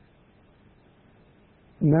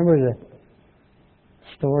 Remember the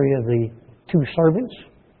story of the two servants?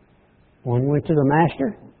 One went to the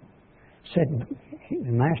master.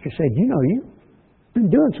 The master said, you know, you've been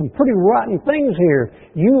doing some pretty rotten things here.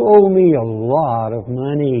 You owe me a lot of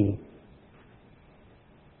money.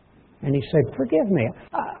 And he said, forgive me.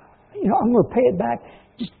 I'm going to pay it back.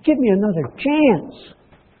 Just give me another chance.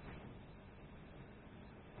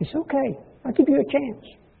 He said, okay, I'll give you a chance.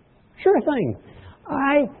 Sure thing.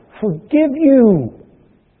 I forgive you.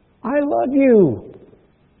 I love you.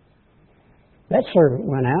 That servant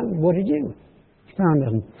went out, and what did he do? He found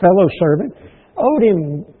a fellow servant, owed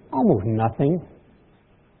him almost nothing.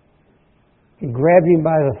 He grabbed him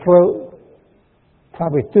by the throat,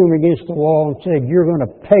 probably threw him against the wall and said, you're going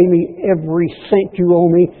to pay me every cent you owe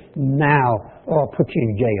me now, or I'll put you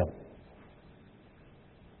in jail.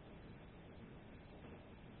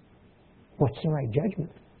 What's the right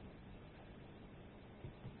judgment?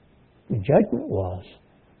 The judgment was,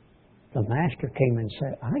 the master came and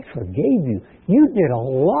said, I forgave you. You did a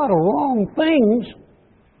lot of wrong things.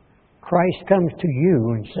 Christ comes to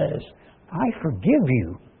you and says, I forgive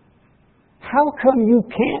you. How come you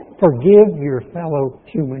can't forgive your fellow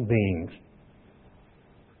human beings?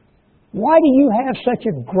 Why do you have such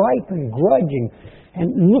a gripe and grudge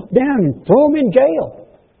and look down and throw them in jail?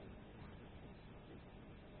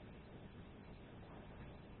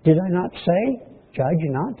 Did I not say, judge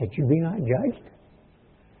not that you be not judged?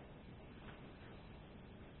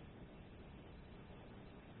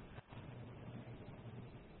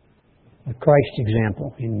 Christ's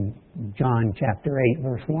example in John chapter 8,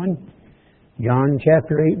 verse 1. John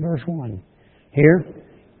chapter 8, verse 1. Here,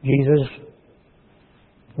 Jesus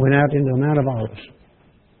went out into the Mount of Olives.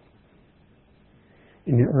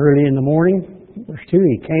 And early in the morning, verse 2,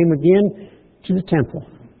 he came again to the temple.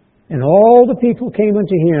 And all the people came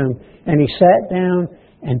unto him, and he sat down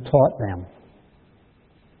and taught them.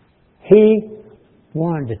 He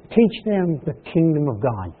wanted to teach them the kingdom of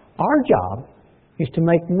God. Our job is to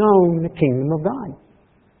make known the kingdom of God.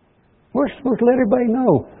 We're supposed to let everybody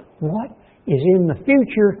know what is in the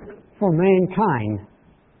future for mankind.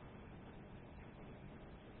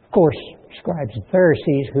 Of course, scribes and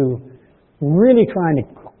Pharisees who really trying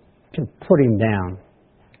to put him down.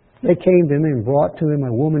 They came to him and brought to him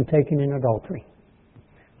a woman taken in adultery.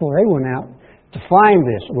 Well, they went out to find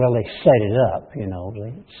this. Well, they set it up,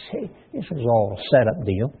 This was all a set-up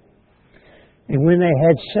deal. And when they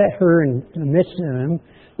had set her in the midst of them,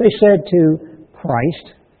 they said to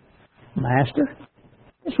Christ, Master,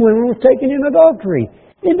 this woman was taken in adultery,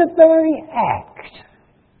 in the very act.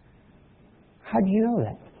 How do you know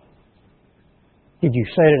that? Did you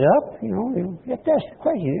set it up? You have to ask the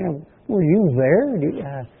question. Were you there?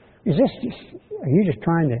 Are you just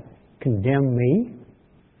trying to condemn me?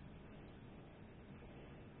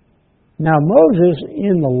 Now Moses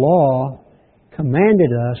in the law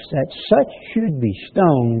commanded us that such should be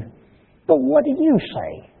stoned. But what do you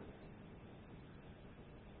say?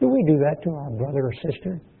 Do we do that to our brother or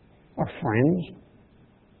sister, our friends?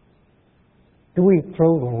 Do we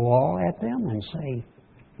throw the law at them and say,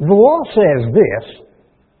 the law says this,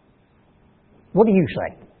 what do you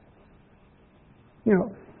say? You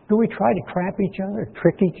know, do we try to trap each other,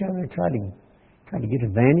 trick each other, try to get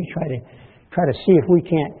advantage, try to see if we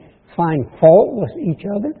can't find fault with each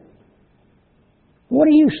other? What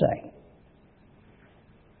do you say?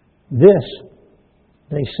 This,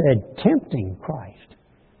 they said, tempting Christ.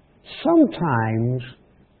 Sometimes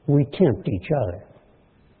we tempt each other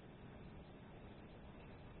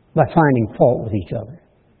by finding fault with each other.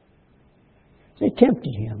 They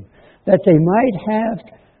tempted him that they might have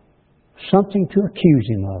something to accuse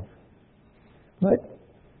him of. But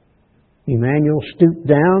Emmanuel stooped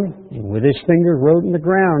down and with his finger wrote in the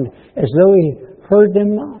ground as though he heard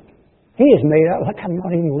them not. He has made out like I'm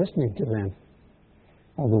not even listening to them,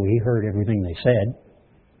 although he heard everything they said.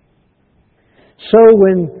 So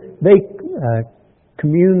when they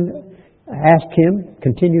continued to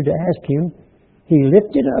ask him, he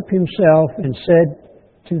lifted up himself and said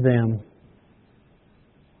to them,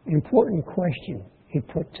 important question he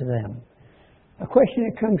put to them, a question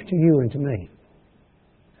that comes to you and to me.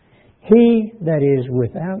 He that is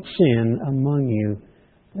without sin among you,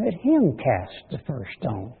 let him cast the first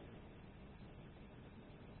stone.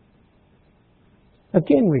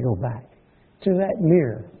 Again, we go back to that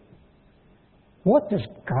mirror. What does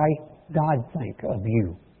God think of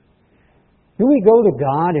you? Do we go to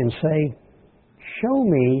God and say, show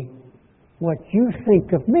me what you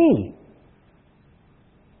think of me?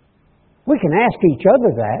 We can ask each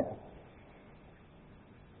other that,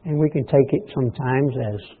 and we can take it sometimes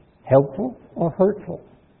as helpful or hurtful.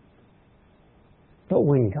 But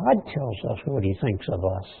when God tells us what He thinks of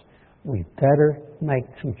us, we better make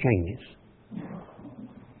some changes,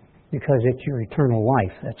 because it's your eternal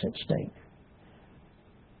life that's at stake.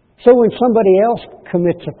 So when somebody else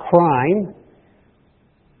commits a crime,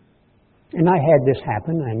 and I had this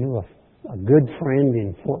happen, I knew a good friend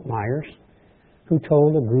in Fort Myers who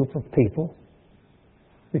told a group of people,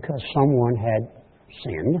 because someone had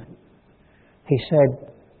sinned, he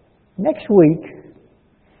said, next week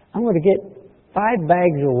I'm going to get 5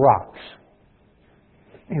 bags of rocks.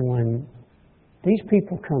 And when these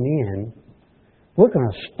people come in, we're going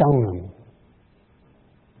to stone them.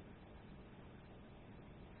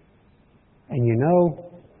 And you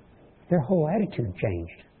know, their whole attitude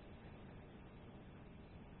changed.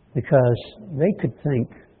 Because they could think,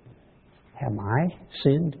 am I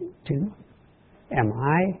sinned too? Am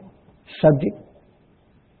I subject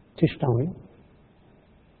to stoning?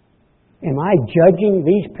 Am I judging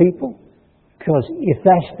these people? Because if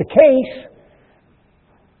that's the case,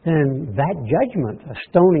 then that judgment of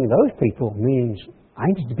stoning those people means I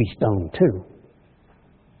need to be stoned too.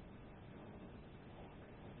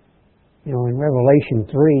 You know, in Revelation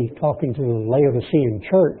 3, talking to the Laodicean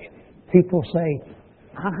church, people say,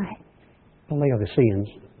 the Laodiceans,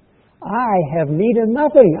 I have need of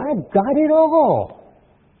nothing. I've got it all.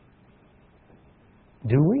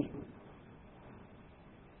 Do we?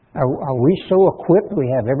 Are we so equipped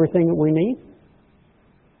we have everything that we need?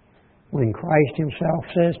 When Christ Himself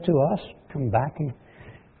says to us, come back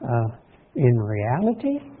in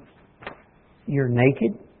reality, you're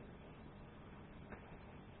naked.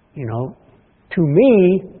 You know, to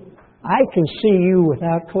me, I can see you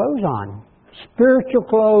without clothes on. Spiritual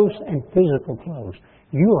clothes and physical clothes.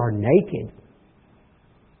 You are naked.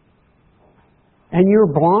 And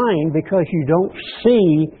you're blind because you don't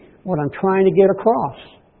see what I'm trying to get across.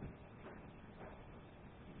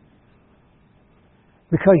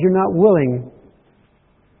 Because you're not willing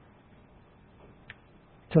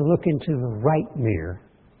to look into the right mirror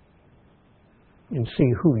and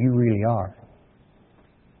see who you really are.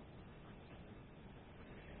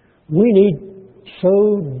 We need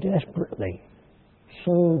so desperately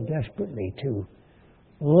to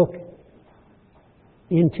look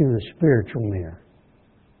into the spiritual mirror.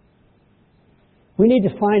 We need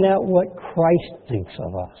to find out what Christ thinks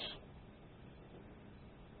of us.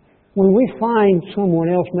 When we find someone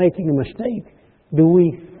else making a mistake, do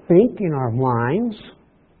we think in our minds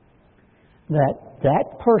that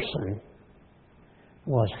that person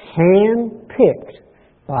was hand-picked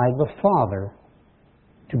by the Father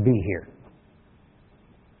to be here?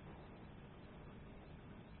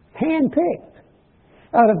 Hand-picked.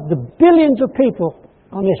 Out of the billions of people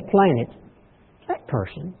on this planet, that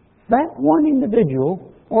person, that one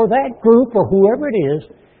individual, or that group, or whoever it is,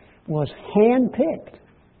 was hand-picked.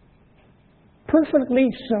 Perfectly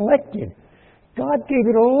selected. God gave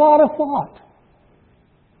it a lot of thought.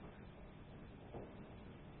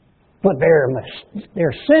 but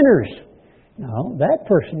they're sinners. No, that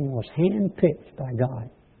person was handpicked by God.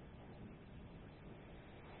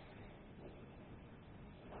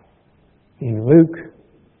 In Luke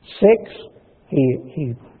 6,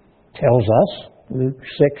 he tells us, Luke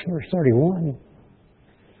 6, verse 31,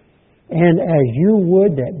 and as you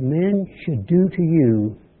would that men should do to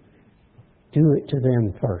you, do it to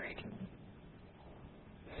them first.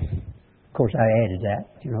 Of course, I added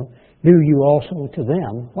that, do you also to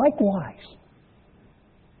them likewise.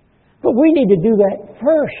 But we need to do that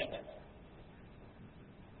first.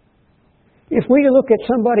 If we look at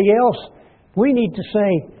somebody else, we need to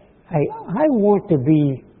say, hey, I want to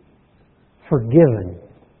be forgiven.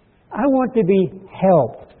 I want to be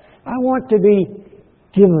helped. I want to be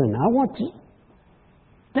given. I want to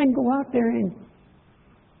then go out there and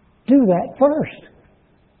do that first.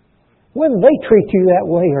 Whether they treat you that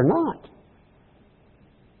way or not.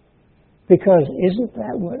 Because isn't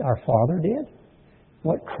that what our Father did?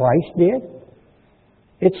 What Christ did?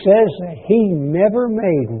 It says that He never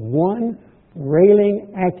made one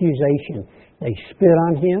railing accusation. They spit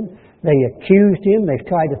on Him. They accused Him. They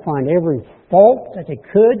tried to find every fault that they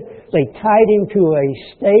could. They tied Him to a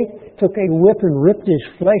stake, took a whip and ripped His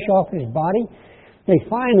flesh off His body. They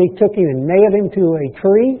finally took Him and nailed Him to a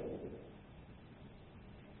tree,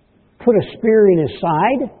 put a spear in His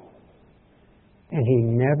side, and He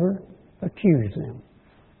never accused them.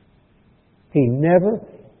 He never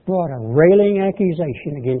brought a railing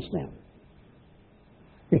accusation against them.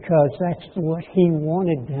 Because that's what He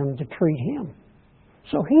wanted them to treat Him.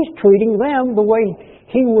 So He's treating them the way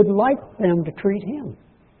He would like them to treat Him.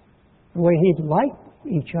 The way He'd like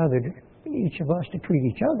each of us to treat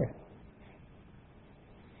each other.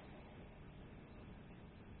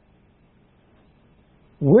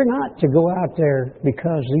 We're not to go out there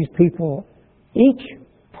because these people, each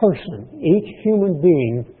person, each human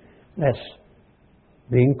being that's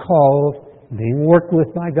being called, being worked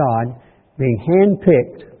with by God, being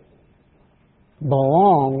handpicked,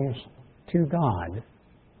 belongs to God.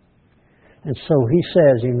 And so He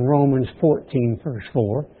says in Romans 14, verse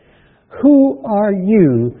 4, who are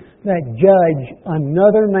you that judge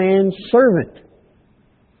another man's servant?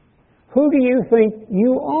 Who do you think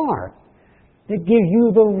you are that gives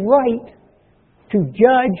you the right to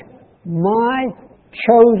judge my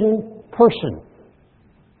chosen person?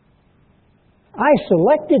 I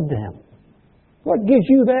selected them. What gives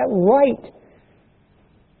you that right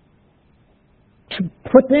to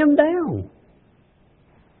put them down?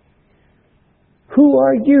 Who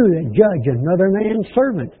are you that judge another man's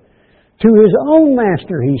servant? To his own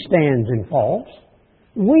master he stands and falls.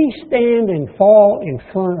 We stand and fall in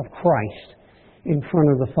front of Christ, in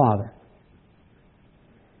front of the Father.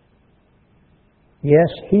 Yes,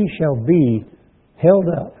 he shall be held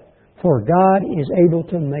up, for God is able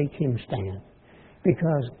to make him stand.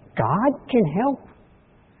 Because God can help.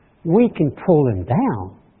 We can pull them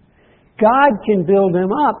down. God can build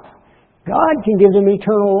them up. God can give them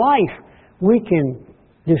eternal life. We can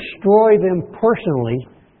destroy them personally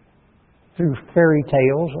through fairy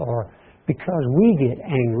tales or because we get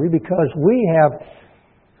angry, because we have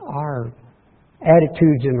our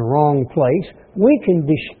attitudes in the wrong place. We can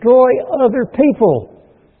destroy other people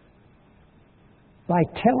by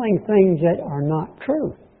telling things that are not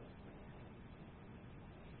true.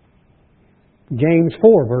 James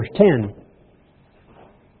 4, verse 10.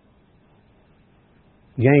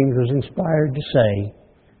 James was inspired to say,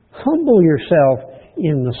 humble yourself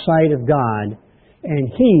in the sight of God,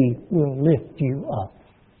 and He will lift you up.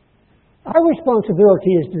 Our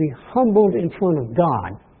responsibility is to be humbled in front of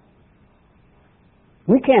God.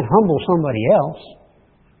 We can't humble somebody else.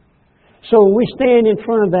 So we stand in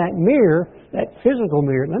front of that mirror, that physical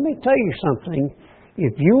mirror. Let me tell you something.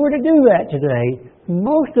 If you were to do that today,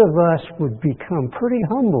 most of us would become pretty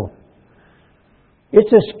humble.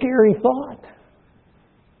 It's a scary thought,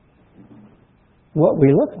 what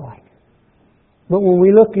we look like. But when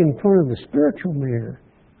we look in front of the spiritual mirror,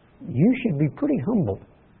 you should be pretty humble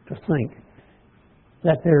to think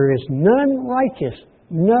that there is none righteous,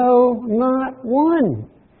 no, not one.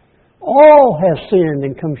 All have sinned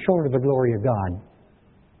and come short of the glory of God.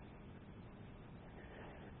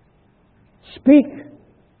 Speak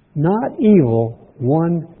not evil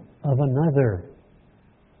one of another.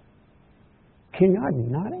 Can I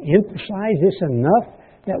not emphasize this enough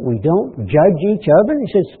that we don't judge each other?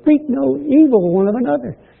 He says, speak no evil one of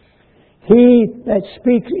another. He that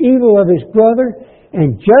speaks evil of his brother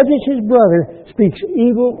and judges his brother speaks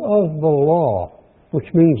evil of the law, which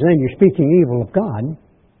means then you're speaking evil of God,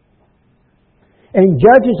 and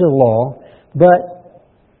judges the law. But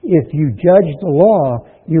if you judge the law,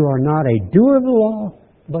 you are not a doer of the law,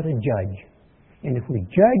 but a judge. And if we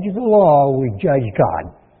judge the law, we judge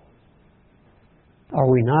God. Are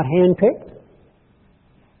we not handpicked?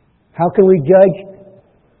 How can we judge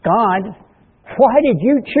God? Why did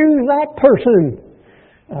you choose that person?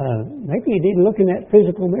 Maybe you didn't look in that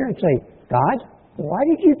physical mirror and say, God, why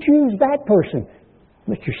did you choose that person?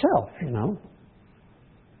 But yourself, you know.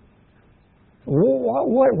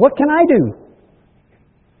 What can I do?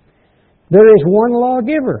 There is one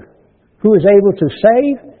lawgiver who is able to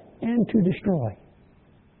save and to destroy.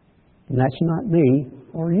 And that's not me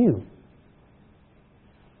or you.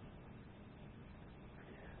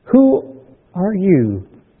 Who are you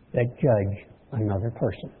that judge another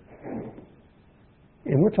person?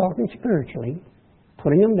 And we're talking spiritually,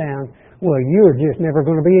 putting them down. Well, you're just never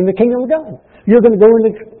going to be in the kingdom of God. You're going to go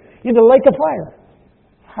in the lake of fire.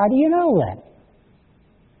 How do you know that?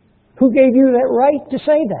 Who gave you that right to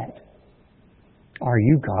say that? Are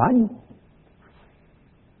you God?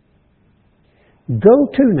 Go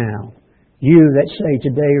to now, you that say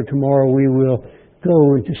today or tomorrow we will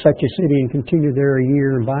go into such a city and continue there a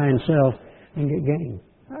year and buy and sell and get gain.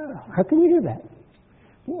 How can we do that?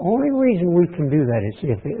 The only reason we can do that is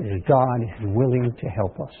if God is willing to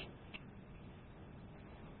help us.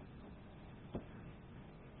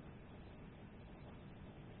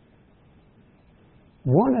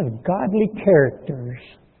 One of godly characters,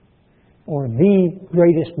 or the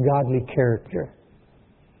greatest godly character,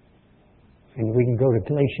 and we can go to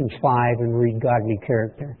Galatians 5 and read godly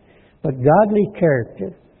character, but godly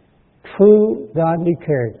character, true godly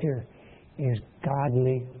character, is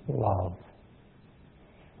godly love.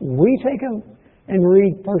 We take and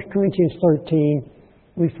read 1 Corinthians 13,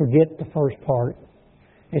 we forget the first part.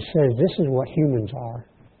 It says this is what humans are.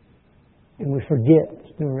 And we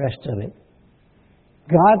forget the rest of it.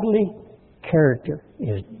 Godly character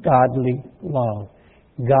is godly love.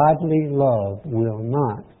 Godly love will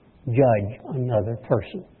not judge another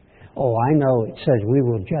person. Oh, I know it says we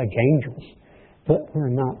will judge angels, but we're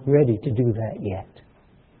not ready to do that yet.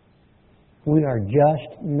 We are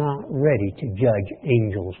just not ready to judge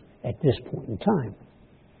angels at this point in time.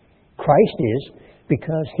 Christ is,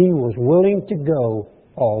 because He was willing to go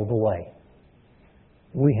all the way.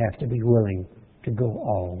 We have to be willing to go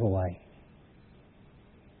all the way.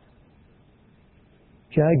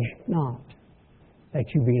 Judge not, that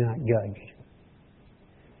you be not judged.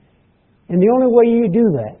 And the only way you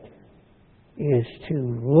do that is to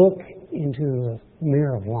look into the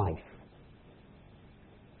mirror of life.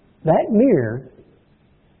 That mirror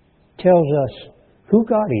tells us who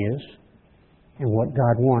God is and what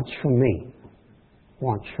God wants from me,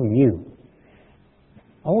 wants from you.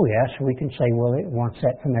 Oh yes, we can say, well, it wants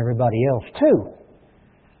that from everybody else too.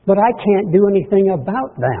 But I can't do anything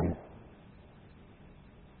about them.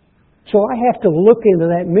 So I have to look into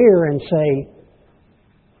that mirror and say,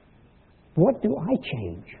 what do I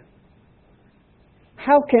change?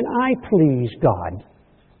 How can I please God?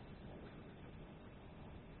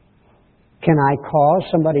 Can I cause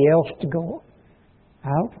somebody else to go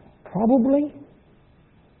out? Probably.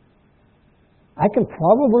 I can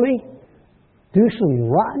probably do some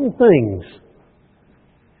rotten things.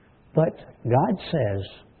 But God says,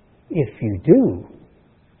 if you do,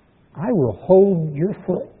 I will hold your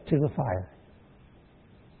foot to the fire.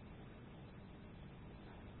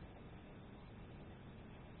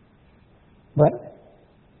 But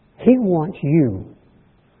He wants you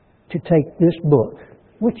to take this book,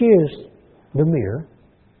 which is the mirror.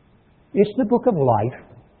 It's the book of life.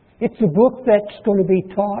 It's the book that's going to be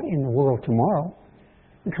taught in the world tomorrow.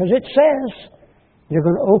 Because it says you're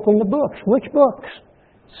going to open the books. Which books?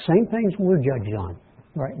 Same things we're judged on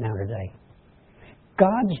right now today.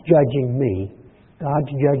 God's judging me.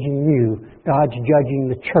 God's judging you. God's judging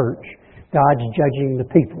the church. God's judging the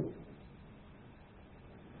people.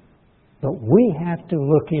 But we have to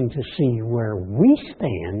look in to see where we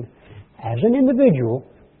stand as an individual,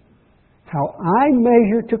 how I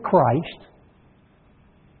measure to Christ,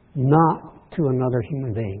 not to another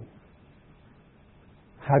human being.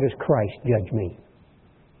 How does Christ judge me?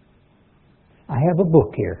 I have a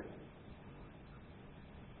book here.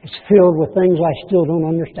 It's filled with things I still don't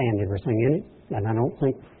understand everything in it, and I don't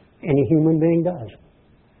think any human being does.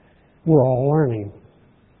 We're all learning.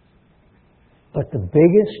 But the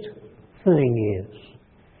biggest thing is,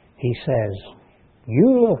 He says,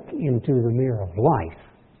 you look into the mirror of life,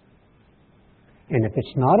 and if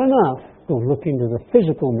it's not enough, go look into the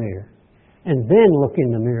physical mirror, and then look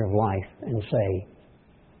in the mirror of life and say,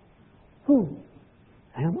 who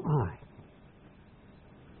am I?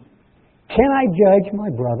 Can I judge my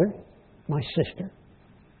brother, my sister?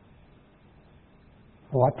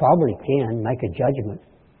 Oh, I probably can make a judgment.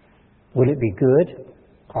 Would it be good?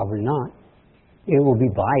 Probably not. It will be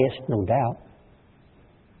biased, no doubt.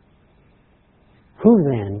 Who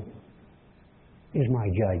then is my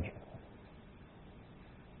judge?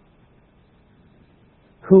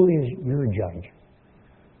 Who is your judge?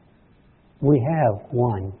 We have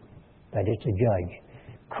one that is a judge.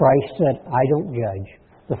 Christ said, I don't judge,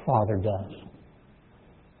 the Father does.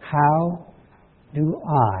 How do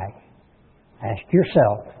I, ask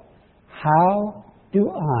yourself, how do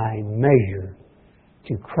I measure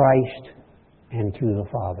to Christ and to the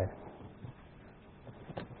Father?